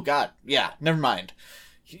 Oh, God. Yeah, never mind.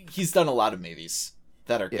 He's done a lot of movies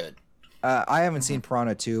that are good. I haven't seen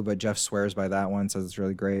Piranha 2, but Jeff swears by that one, says it's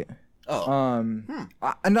really great. Oh.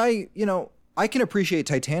 And I can appreciate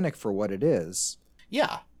Titanic for what it is.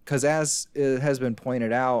 Yeah. Because as it has been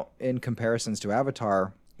pointed out in comparisons to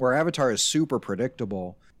Avatar, where Avatar is super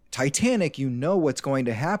predictable, Titanic, you know what's going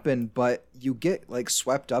to happen, but you get like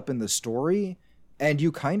swept up in the story and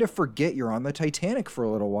you kind of forget you're on the Titanic for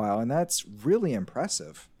a little while, and that's really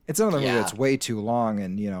impressive. It's another movie that's way too long,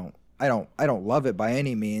 and I don't love it by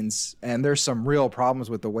any means, and there's some real problems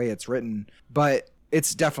with the way it's written, but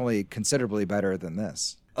it's definitely considerably better than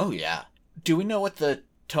this. Oh yeah. Do we know what the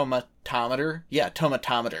tomatometer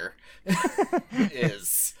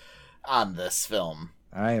is on this film?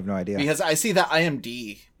 I have no idea. Because I see the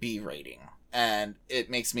IMDb rating, and it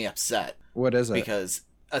makes me upset. What is it? Because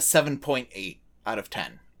a 7.8 out of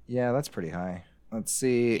 10. Yeah, that's pretty high. Let's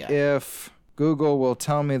see if Google will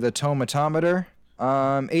tell me the tomatometer.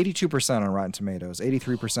 82% on Rotten Tomatoes,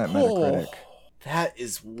 83% Metacritic. That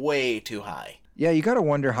is way too high. Yeah, you got to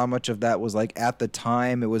wonder how much of that was like at the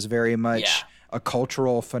time. It was very much a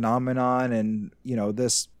cultural phenomenon, and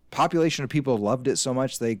this population of people loved it so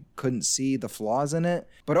much they couldn't see the flaws in it.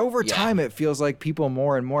 But over time, it feels like people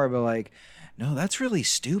more and more are like, no, that's really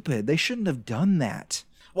stupid. They shouldn't have done that.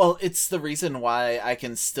 Well, it's the reason why I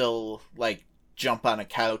can still like jump on a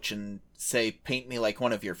couch and say, paint me like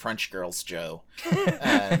one of your French girls, Joe.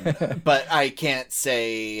 But I can't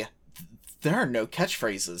say there are no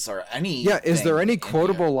catchphrases or any. Yeah, is there any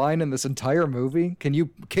quotable line in this entire movie? Can you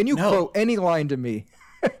quote any line to me?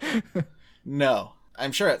 No.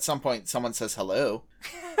 I'm sure at some point someone says hello.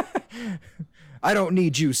 I don't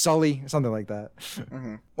need you, Sully. Something like that.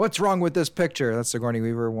 Mm-hmm. What's wrong with this picture? That's Sigourney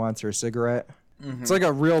Weaver wants her cigarette. Mm-hmm. It's like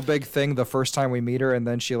a real big thing the first time we meet her, and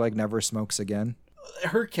then she like never smokes again.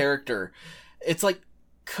 Her character, it's like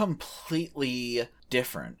completely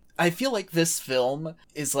different. I feel like this film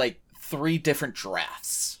is like 3 different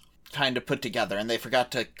drafts kind of put together, and they forgot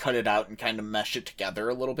to cut it out and kind of mesh it together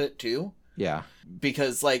a little bit too. Yeah.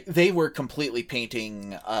 Because like they were completely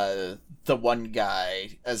painting the one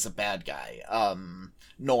guy as a bad guy,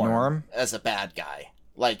 Norm as a bad guy,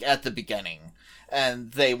 like at the beginning.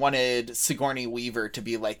 And they wanted Sigourney Weaver to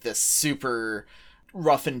be like this super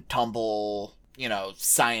rough and tumble,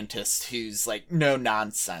 scientist who's like no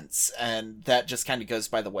nonsense, and that just kind of goes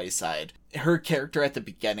by the wayside. Her character at the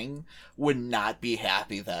beginning would not be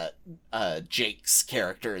happy that Jake's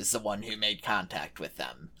character is the one who made contact with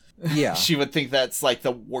them. Yeah. She would think that's like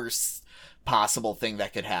the worst possible thing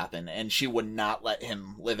that could happen, and she would not let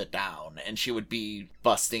him live it down, and she would be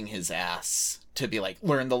busting his ass to be like,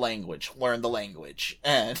 learn the language,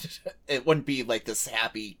 and it wouldn't be like this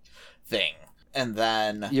happy thing. And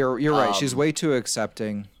then you're right, she's way too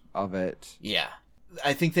accepting of it. Yeah.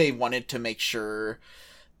 I think they wanted to make sure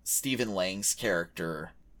Stephen Lang's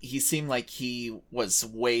character, he seemed like he was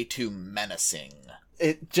way too menacing.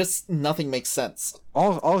 It just, nothing makes sense.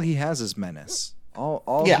 All he has is menace.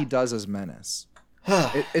 All he does is menace.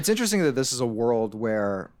 It's interesting that this is a world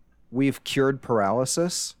where we've cured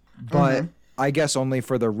paralysis, but I guess only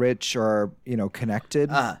for the rich or, connected.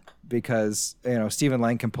 Because, Stephen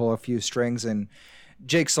Lang can pull a few strings, and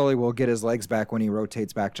Jake Sully will get his legs back when he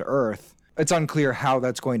rotates back to Earth. It's unclear how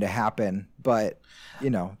that's going to happen, but,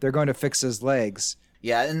 they're going to fix his legs.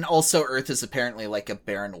 Yeah, and also Earth is apparently like a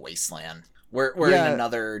barren wasteland. We're in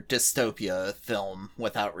another dystopia film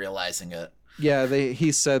without realizing it. Yeah,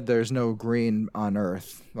 he said there's no green on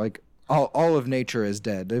Earth. Like, all of nature is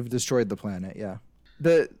dead. They've destroyed the planet, yeah.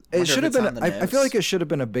 It should have been. I feel like it should have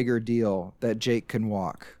been a bigger deal that Jake can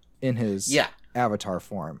walk in his avatar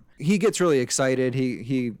form. He gets really excited.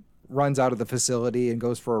 He runs out of the facility and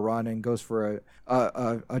goes for a run and goes for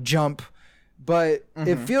a jump. But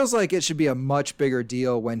it feels like it should be a much bigger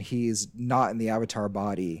deal when he's not in the avatar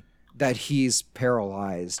body, that he's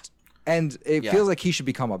paralyzed. And it feels like he should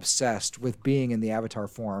become obsessed with being in the avatar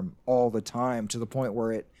form all the time, to the point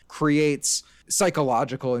where it creates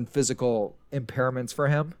psychological and physical impairments for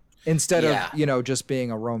him, instead of, just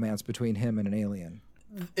being a romance between him and an alien.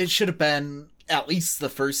 It should have been at least the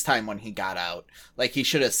first time when he got out. Like, he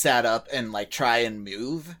should have sat up and, like, try and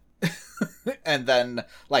move and then,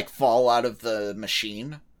 like, fall out of the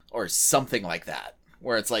machine or something like that,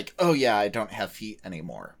 where it's like, oh yeah, I don't have feet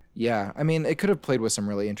anymore. Yeah, I mean, it could have played with some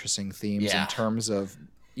really interesting themes in terms of,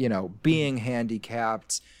 being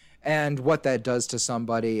handicapped and what that does to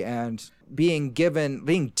somebody, and being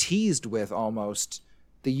teased with almost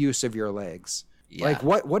the use of your legs. Yeah. Like,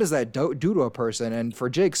 what does that do to a person? And for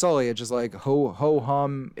Jake Sully, it's just like, ho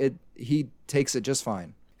hum, he takes it just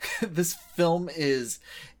fine. This film is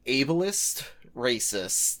ableist,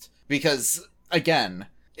 racist, because, again,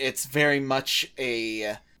 it's very much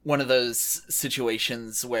one of those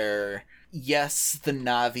situations where, yes, the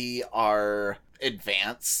Na'vi are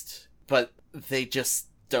advanced, but they just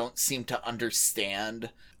don't seem to understand,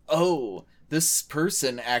 oh, this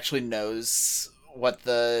person actually knows what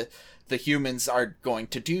the humans are going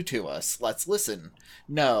to do to us. Let's listen.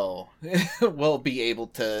 No, we'll be able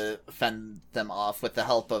to fend them off with the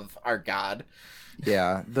help of our god.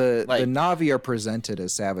 Yeah, the Na'vi are presented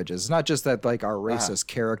as savages. It's not just that, like, our racist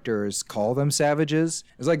characters call them savages.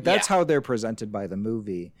 It's like, that's how they're presented by the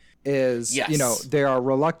movie. Is, they are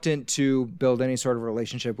reluctant to build any sort of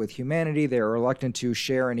relationship with humanity. They're reluctant to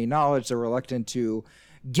share any knowledge. They're reluctant to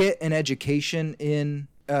get an education in,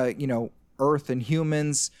 Earth and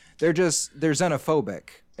humans. They're xenophobic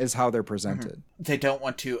is how they're presented. They don't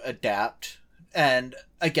want to adapt. And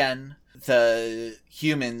again, the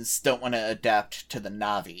humans don't want to adapt to the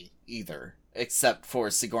Na'vi either, except for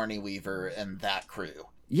Sigourney Weaver and that crew.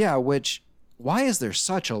 Yeah, why is there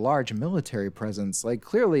such a large military presence? Like,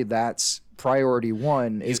 clearly that's priority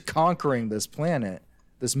one, is conquering this planet,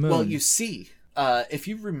 this moon. Well, you see, if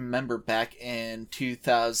you remember back in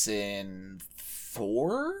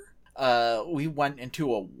 2004, we went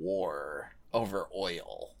into a war over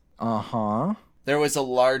oil. Uh-huh. There was a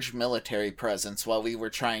large military presence while we were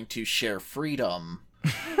trying to share freedom.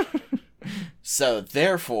 So,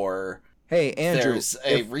 therefore, hey, Andrew, there's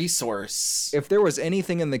a resource. If there was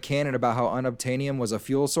anything in the canon about how unobtainium was a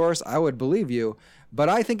fuel source, I would believe you. But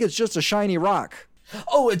I think it's just a shiny rock.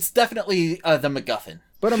 Oh, it's definitely the MacGuffin.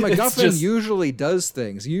 But a MacGuffin usually does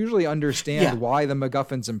things. You usually understand why the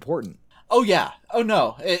MacGuffin's important. Oh, yeah. Oh,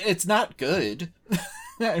 no. It's not good.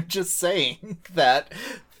 I'm just saying that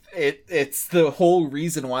it's the whole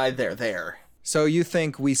reason why they're there. So you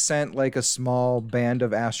think we sent, like, a small band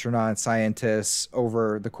of astronaut scientists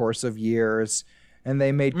over the course of years, and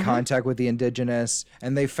they made contact with the indigenous,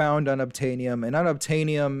 and they found unobtainium, and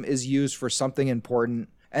unobtainium is used for something important,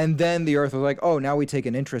 and then the Earth was like, oh, now we take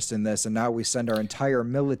an interest in this, and now we send our entire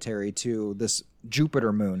military to this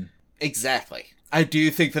Jupiter moon. Exactly. I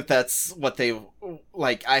do think that that's what they,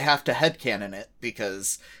 like, I have to headcanon it,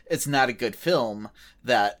 because it's not a good film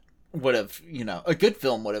that would have, a good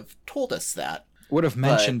film would have told us that. Would have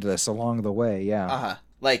mentioned this along the way, yeah. Uh-huh.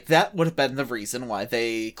 Like, that would have been the reason why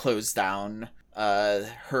they closed down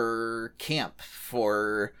her camp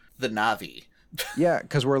for the Na'vi. Yeah,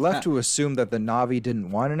 because we're left to assume that the Na'vi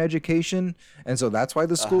didn't want an education, and so that's why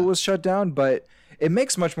the school was shut down, but it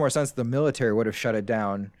makes much more sense the military would have shut it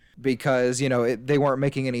down, because, they weren't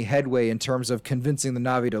making any headway in terms of convincing the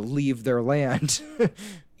Na'vi to leave their land.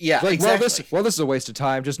 Yeah, like, exactly. This is a waste of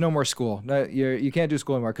time. Just no more school. No, you can't do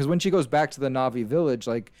school anymore. Because when she goes back to the Na'vi village,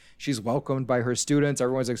 like, she's welcomed by her students.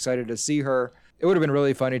 Everyone's excited to see her. It would have been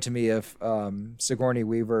really funny to me if Sigourney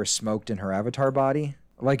Weaver smoked in her avatar body.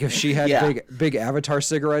 Like, if she had big avatar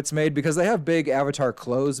cigarettes made. Because they have big avatar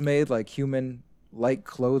clothes made, like human-like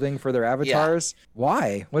clothing for their avatars. Yeah.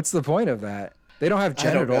 Why? What's the point of that? They don't have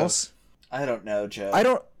genitals. I don't know,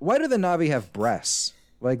 Joe. Why do the Na'vi have breasts?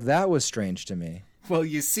 Like, that was strange to me. Well,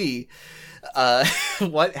 you see,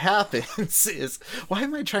 what happens is... Why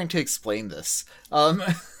am I trying to explain this?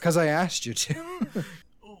 Because I asked you to.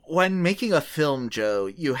 When making a film, Joe,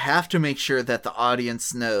 you have to make sure that the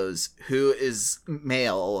audience knows who is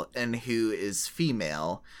male and who is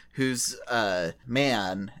female, who's a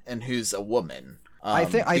man and who's a woman. I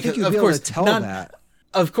think you'd be able to tell that.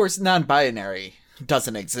 Of course, non-binary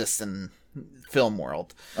doesn't exist in film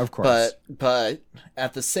world. Of course. But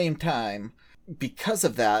at the same time... because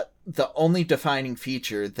of that, the only defining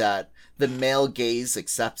feature that the male gaze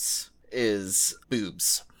accepts is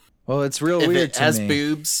boobs. Well, it's real weird to me. As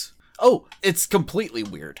boobs. Oh, it's completely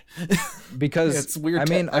weird. Because it's weird. I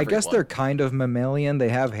mean, I guess they're kind of mammalian. They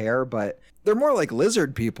have hair, but they're more like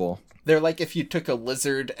lizard people. They're like if you took a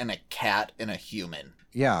lizard and a cat and a human.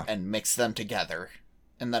 Yeah. And mixed them together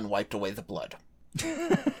and then wiped away the blood.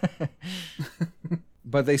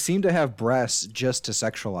 But they seem to have breasts just to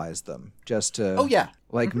sexualize them, just to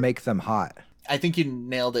make them hot. I think you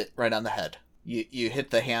nailed it right on the head. You hit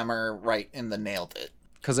the hammer right and then nailed it.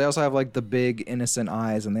 Because they also have like the big innocent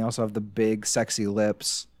eyes, and they also have the big sexy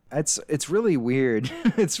lips. It's really weird.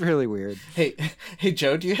 It's really weird. Hey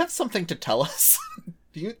Joe, do you have something to tell us?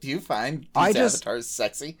 Do you find these avatars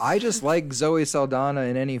sexy? I just like Zoe Saldana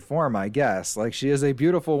in any form, I guess. Like, she is a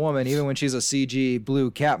beautiful woman, even when she's a CG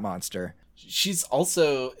blue cat monster.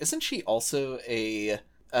 Isn't she also a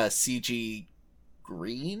CG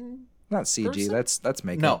green? Not CG, person? That's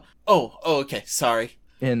makeup. No. Oh, okay, sorry.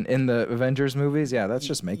 In the Avengers movies, yeah, that's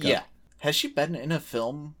just makeup. Yeah. Has she been in a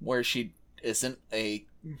film where she isn't a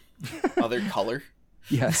other color?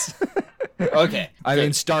 Yes. Okay. I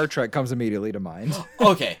mean, Star Trek comes immediately to mind.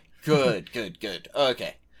 Okay. Good.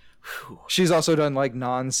 Okay. Whew. She's also done like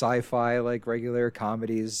non-sci-fi, like regular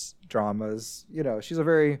comedies, dramas. You know, she's a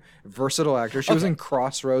very versatile actor. She was in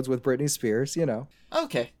Crossroads with Britney Spears, you know.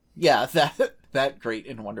 Okay. Yeah, that great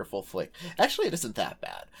and wonderful flick. Actually, it isn't that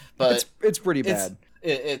bad, but it's pretty bad.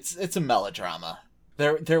 It's a melodrama.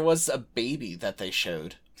 There was a baby that they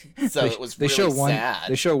showed. So it was really sad.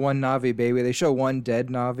 They show one Na'vi baby. They show one dead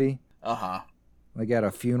Na'vi. Uh-huh. Like at a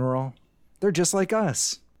funeral. They're just like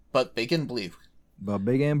us. But big and blue.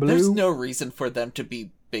 There's no reason for them to be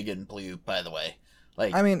big and blue, by the way.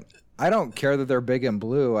 Like, I mean, I don't care that they're big and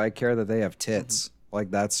blue. I care that they have tits. Mm-hmm. Like,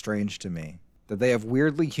 that's strange to me. That they have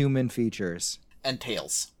weirdly human features. And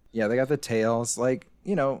tails. Yeah, they got the tails. Like,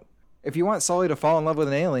 you know, if you want Sully to fall in love with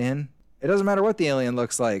an alien, it doesn't matter what the alien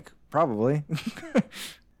looks like. Probably.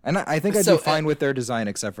 And I think I'd be fine with their design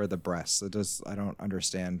except for the breasts. I don't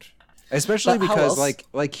understand. Especially because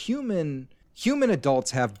like human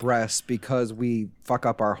adults have breasts because we fuck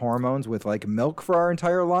up our hormones with like milk for our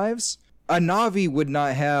entire lives. A Na'vi would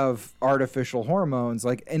not have artificial hormones.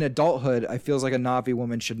 Like in adulthood, I feels like a Na'vi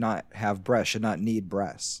woman should not have breasts, should not need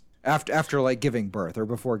breasts after like giving birth or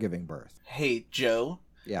before giving birth. Hey, Joe.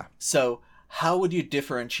 Yeah. So how would you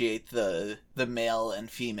differentiate the male and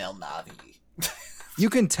female Na'vi? You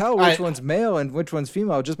can tell which one's male and which one's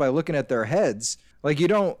female just by looking at their heads. Like, you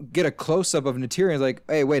don't get a close-up of Neytiri and like,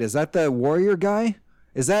 hey, wait, is that the warrior guy?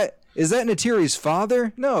 Is that Neytiri's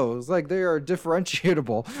father? No, it's like they are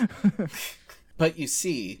differentiable. But you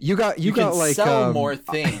see, you got like sell more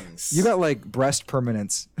things. You got like breast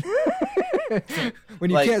permanence. When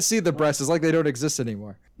you can't see the breasts, it's like they don't exist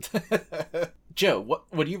anymore. Joe,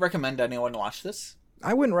 what would you recommend anyone watch this?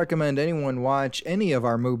 I wouldn't recommend anyone watch any of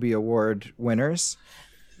our Mubi Award winners.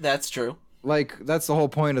 That's true. Like, that's the whole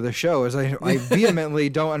point of the show, is I vehemently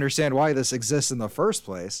don't understand why this exists in the first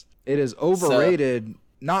place. It is overrated,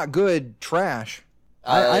 not good, trash.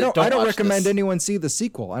 I don't recommend anyone see the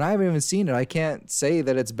sequel, and I haven't even seen it. I can't say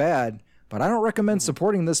that it's bad, but I don't recommend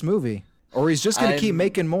supporting this movie, or he's just going to keep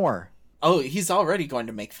making more. Oh, he's already going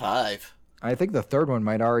to make 5. I think the third one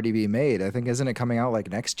might already be made. I think, isn't it coming out like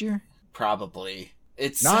next year? Probably.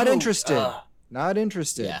 It's not interested. Not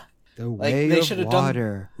interested. Yeah. The Way of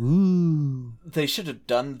Water. Ooh. They should have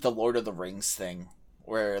done the Lord of the Rings thing,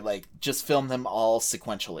 where like just film them all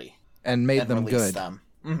sequentially and made them good. Them.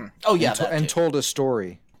 Mm-hmm. Oh yeah, and told a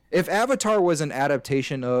story. If Avatar was an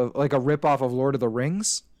adaptation of like a ripoff of Lord of the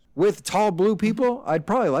Rings with tall blue people, I'd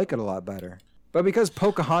probably like it a lot better. But because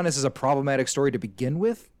Pocahontas is a problematic story to begin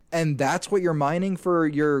with, and that's what you're mining for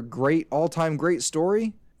your great all-time great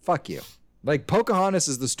story, fuck you. Like, Pocahontas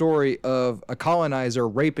is the story of a colonizer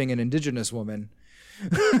raping an indigenous woman,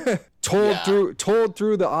 told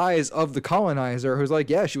through the eyes of the colonizer, who's like,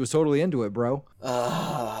 yeah, she was totally into it, bro.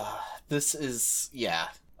 This is, yeah.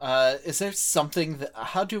 Is there something that,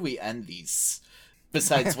 how do we end these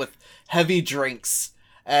besides with heavy drinks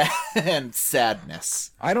and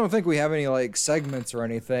sadness? I don't think we have any like segments or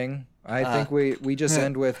anything. I think we just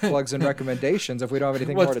end with plugs and recommendations if we don't have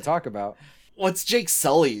anything more to talk about. What's Jake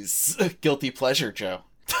Sully's guilty pleasure, Joe?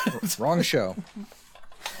 Wrong show.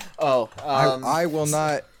 Oh, I will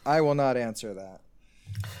not answer that.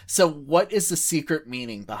 So what is the secret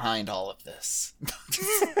meaning behind all of this?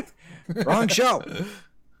 Wrong show.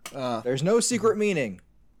 There's no secret meaning.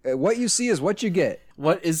 What you see is what you get.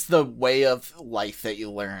 What is the way of life that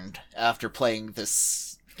you learned after playing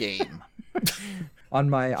this game? on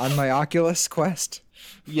my Oculus Quest?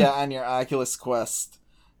 Yeah, on your Oculus Quest.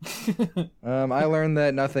 I learned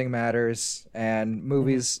that nothing matters and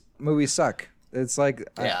movies suck. It's like,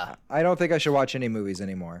 yeah. I don't think I should watch any movies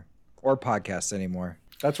anymore or podcasts anymore.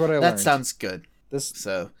 That's what I learned. That sounds good.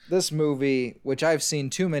 This movie, which I've seen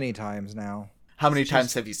too many times now. How many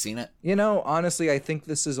times have you seen it? You know, honestly, I think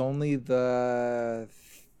this is only the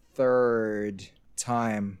third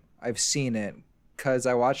time I've seen it, because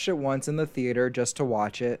I watched it once in the theater just to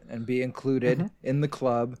watch it and be included in the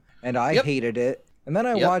club, and I hated it. And then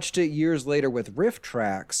I watched it years later with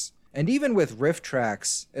RiffTrax, and even with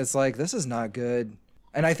RiffTrax, it's like, this is not good.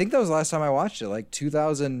 And I think that was the last time I watched it, like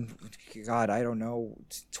 2000, God, I don't know,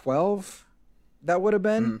 12? That would have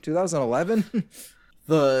been 2011.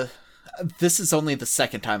 This is only the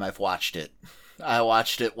second time I've watched it. I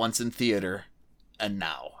watched it once in theater, and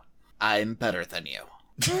now I'm better than you.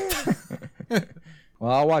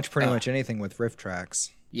 Well, I'll watch pretty much anything with RiffTrax.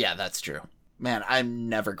 Yeah, that's true. Man, I'm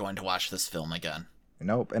never going to watch this film again.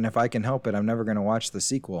 Nope, and if I can help it, I'm never going to watch the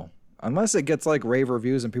sequel. Unless it gets like rave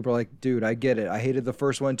reviews and people are like, dude, I get it. I hated the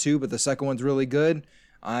first one too, but the second one's really good.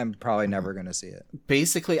 I'm probably never going to see it.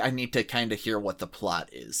 Basically, I need to kind of hear what the plot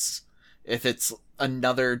is. If it's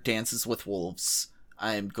another Dances with Wolves,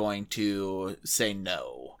 I'm going to say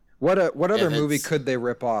no. What other movie could they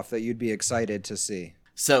rip off that you'd be excited to see?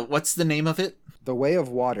 So, what's the name of it? The Way of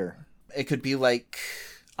Water. It could be like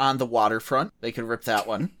On the Waterfront. They could rip that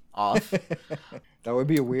one off. That would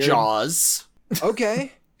be weird. Jaws.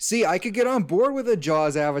 Okay. See, I could get on board with a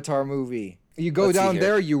Jaws Avatar movie. You go down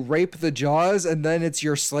there, you rape the Jaws, and then it's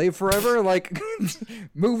your slave forever? Like,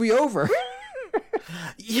 movie over.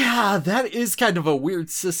 Yeah, that is kind of a weird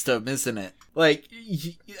system, isn't it? Like,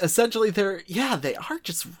 essentially, they are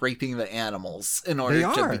just raping the animals in order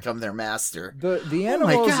to become their master. The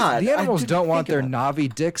animals don't want their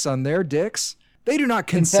Na'vi dicks on their dicks. They do not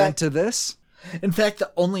consent to this. In fact,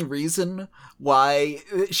 the only reason why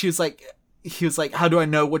he was like, how do I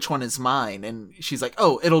know which one is mine? And she's like,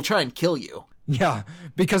 oh, it'll try and kill you. Yeah,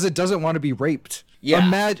 because it doesn't want to be raped.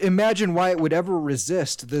 Yeah. Imagine why it would ever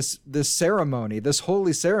resist this ceremony, this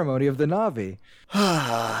holy ceremony of the Na'vi.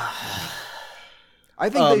 I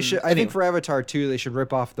think they should. I think for Avatar 2, they should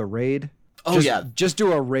rip off the Raid. Just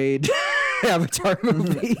do a Raid Avatar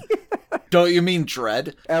movie. Don't you mean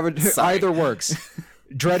Dread? Either works.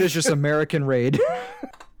 Dread is just American Raid,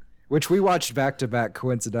 which we watched back to back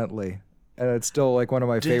coincidentally. And it's still like one of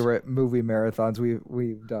my favorite movie marathons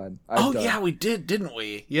we've done. Yeah, we did, didn't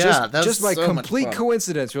we? Yeah, that's just like so complete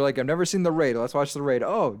coincidence. We're like, I've never seen The Raid. Let's watch The Raid.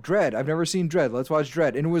 Oh, Dread. I've never seen Dread. Let's watch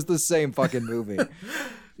Dread. And it was the same fucking movie.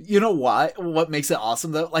 You know why? What makes it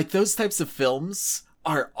awesome though? Like those types of films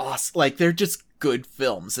are awesome. Like they're just good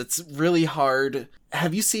films. It's really hard.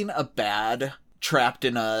 Have you seen a bad trapped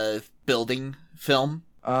in a building film?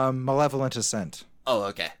 Malevolent Ascent. Oh,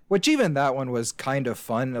 okay. Which even that one was kind of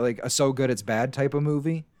fun, like a so good it's bad type of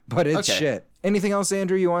movie, but it's shit. Anything else,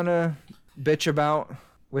 Andrew, you want to bitch about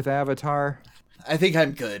with Avatar? I think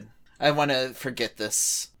I'm good. I want to forget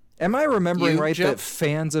this. Am I remembering that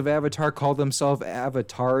fans of Avatar call themselves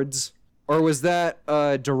Avatards? Or was that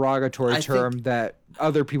a derogatory term that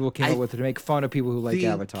other people came up with to make fun of people who like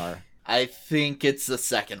Avatar? I think it's the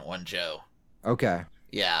second one, Joe. Okay.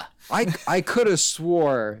 Yeah. I could have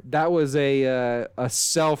swore that was a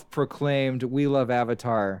self-proclaimed "we love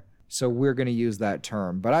Avatar," so we're going to use that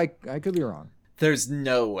term, but I could be wrong. There's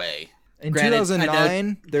no way. In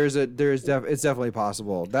 2009, it's definitely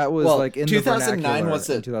possible. That was like in 2009 was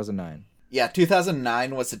in 2009. Yeah,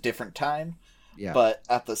 2009 was a different time. Yeah. But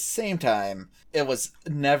at the same time, it was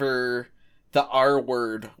never the R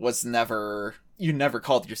word was never you never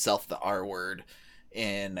called yourself the R word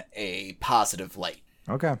in a positive light.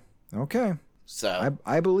 Okay. So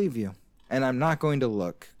I believe you, and I'm not going to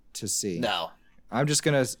look to see. No, I'm just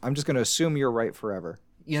gonna assume you're right forever.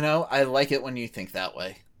 You know, I like it when you think that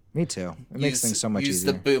way. Me too. It makes things so much easier. Use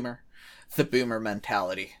the boomer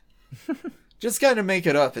mentality. Just kind of make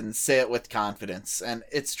it up and say it with confidence, and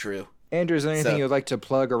it's true. Andrew, is there anything you'd like to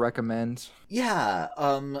plug or recommend? Yeah.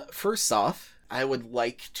 First off, I would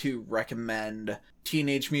like to recommend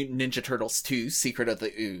Teenage Mutant Ninja Turtles 2: Secret of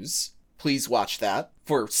the Ooze. Please watch that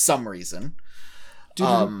for some reason. You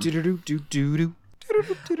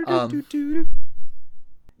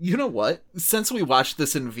know what? Since we watched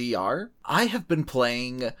this in VR, I have been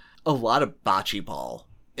playing a lot of Bocce Ball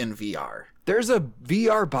in VR. There's a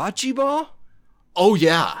VR Bocce Ball? Oh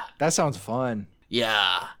yeah. That sounds fun.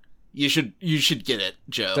 Yeah. You should get it,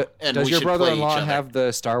 Joe. Does your brother-in-law have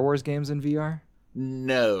the Star Wars games in VR?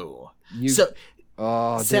 No.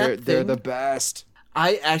 They're the best.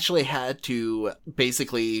 I actually had to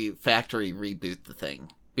basically factory reboot the thing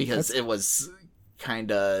because it was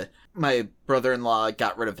my brother-in-law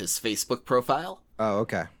got rid of his Facebook profile. Oh,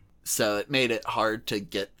 okay. So it made it hard to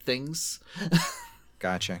get things.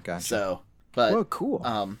 Gotcha. So, but... Well,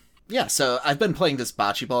 cool. Yeah, so I've been playing this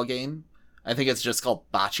bocce ball game. I think it's just called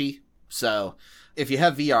Bocce. So if you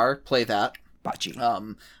have VR, play that.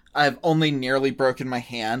 Bocce. I've only nearly broken my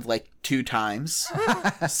hand like 2 times.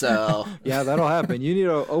 So yeah, that'll happen. You need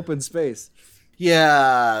an open space.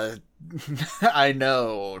 Yeah, I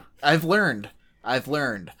know. I've learned.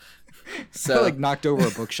 So I like knocked over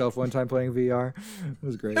a bookshelf one time playing VR. It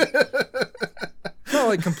was great. Not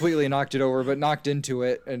like completely knocked it over, but knocked into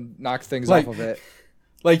it and knocked things off of it.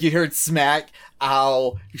 Like you heard smack,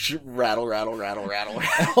 ow, rattle.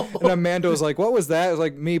 And Amanda was like, what was that? It was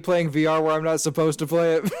like me playing VR where I'm not supposed to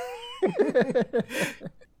play it.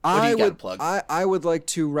 I would like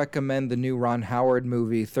to recommend the new Ron Howard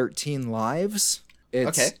movie, 13 Lives.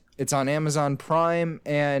 It's on Amazon Prime,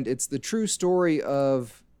 and it's the true story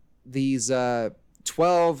of these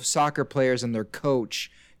 12 soccer players and their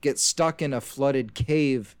coach get stuck in a flooded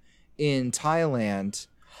cave in Thailand.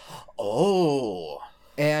 Oh.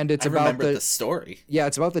 And it's about the story. Yeah,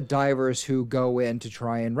 it's about the divers who go in to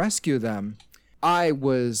try and rescue them.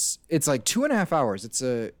 It's like 2.5 hours.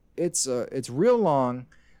 It's real long,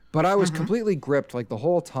 but I was completely gripped like the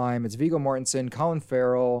whole time. It's Viggo Mortensen, Colin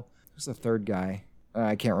Farrell. Who's the third guy?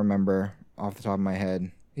 I can't remember off the top of my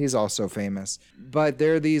head. He's also famous. But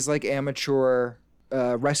they're these like amateur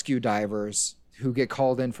rescue divers who get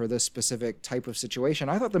called in for this specific type of situation.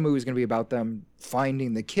 I thought the movie was going to be about them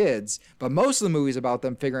finding the kids, but most of the movie is about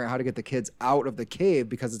them figuring out how to get the kids out of the cave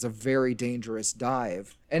because it's a very dangerous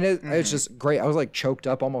dive. And it's just great. I was like choked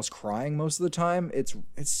up, almost crying most of the time. It's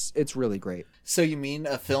really great. So you mean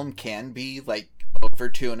a film can be like over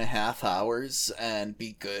 2.5 hours and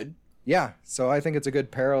be good? Yeah. So I think it's a good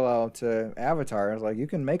parallel to Avatar. It's like you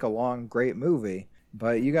can make a long, great movie,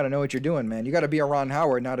 but you got to know what you're doing, man. You got to be a Ron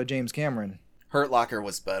Howard, not a James Cameron. Hurt Locker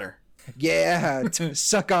was better. Yeah,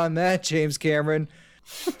 suck on that, James Cameron.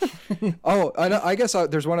 Oh, I guess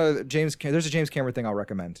there's a James Cameron thing I'll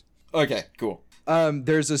recommend. Okay, cool.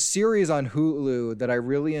 There's a series on Hulu that I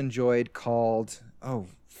really enjoyed called,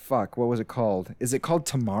 what was it called? Is it called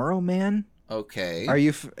Tomorrow Man? Okay.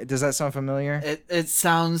 Does that sound familiar? It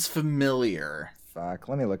sounds familiar. Fuck,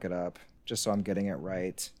 let me look it up just so I'm getting it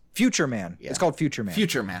right. Future Man. Yeah. It's called Future Man.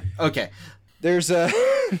 Future Man. Okay.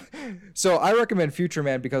 So I recommend Future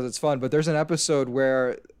Man because it's fun, but there's an episode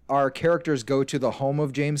where our characters go to the home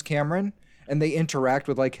of James Cameron and they interact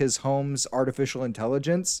with like his home's artificial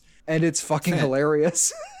intelligence, and it's fucking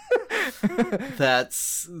hilarious.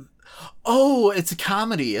 It's a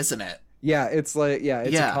comedy, isn't it? Yeah, it's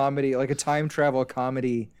a comedy, like a time travel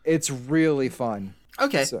comedy. It's really fun.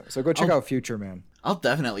 Okay. So go check out Future Man. I'll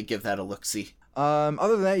definitely give that a look-see.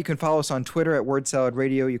 Other than that, you can follow us on Twitter at Word Salad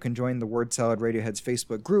Radio. You can join the Word Salad Radioheads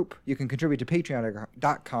Facebook group. You can contribute to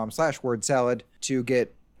patreon.com/wordsalad to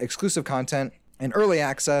get exclusive content and early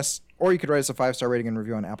access, or you could write us a 5-star rating and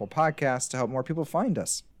review on Apple Podcasts to help more people find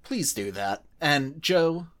us. Please do that. And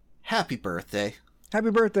Joe, happy birthday. Happy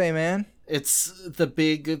birthday, man. It's the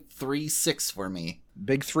big 3-6 for me.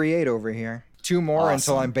 Big 3-8 over here. 2 more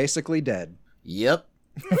until I'm basically dead. Yep.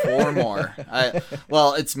 4 more.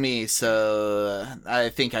 Well, it's me, so I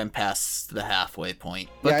think I'm past the halfway point.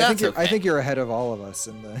 But yeah, okay. I think you're ahead of all of us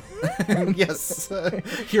in the. Yes,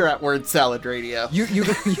 here at Word Salad Radio.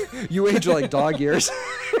 You age like dog years.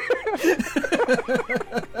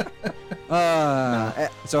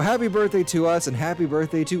 So happy birthday to us and happy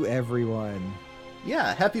birthday to everyone.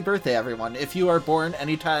 Yeah, happy birthday, everyone. If you are born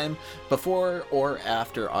anytime before or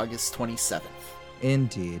after August 27th.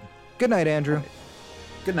 Indeed. Good night, Andrew.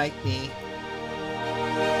 Good night, me.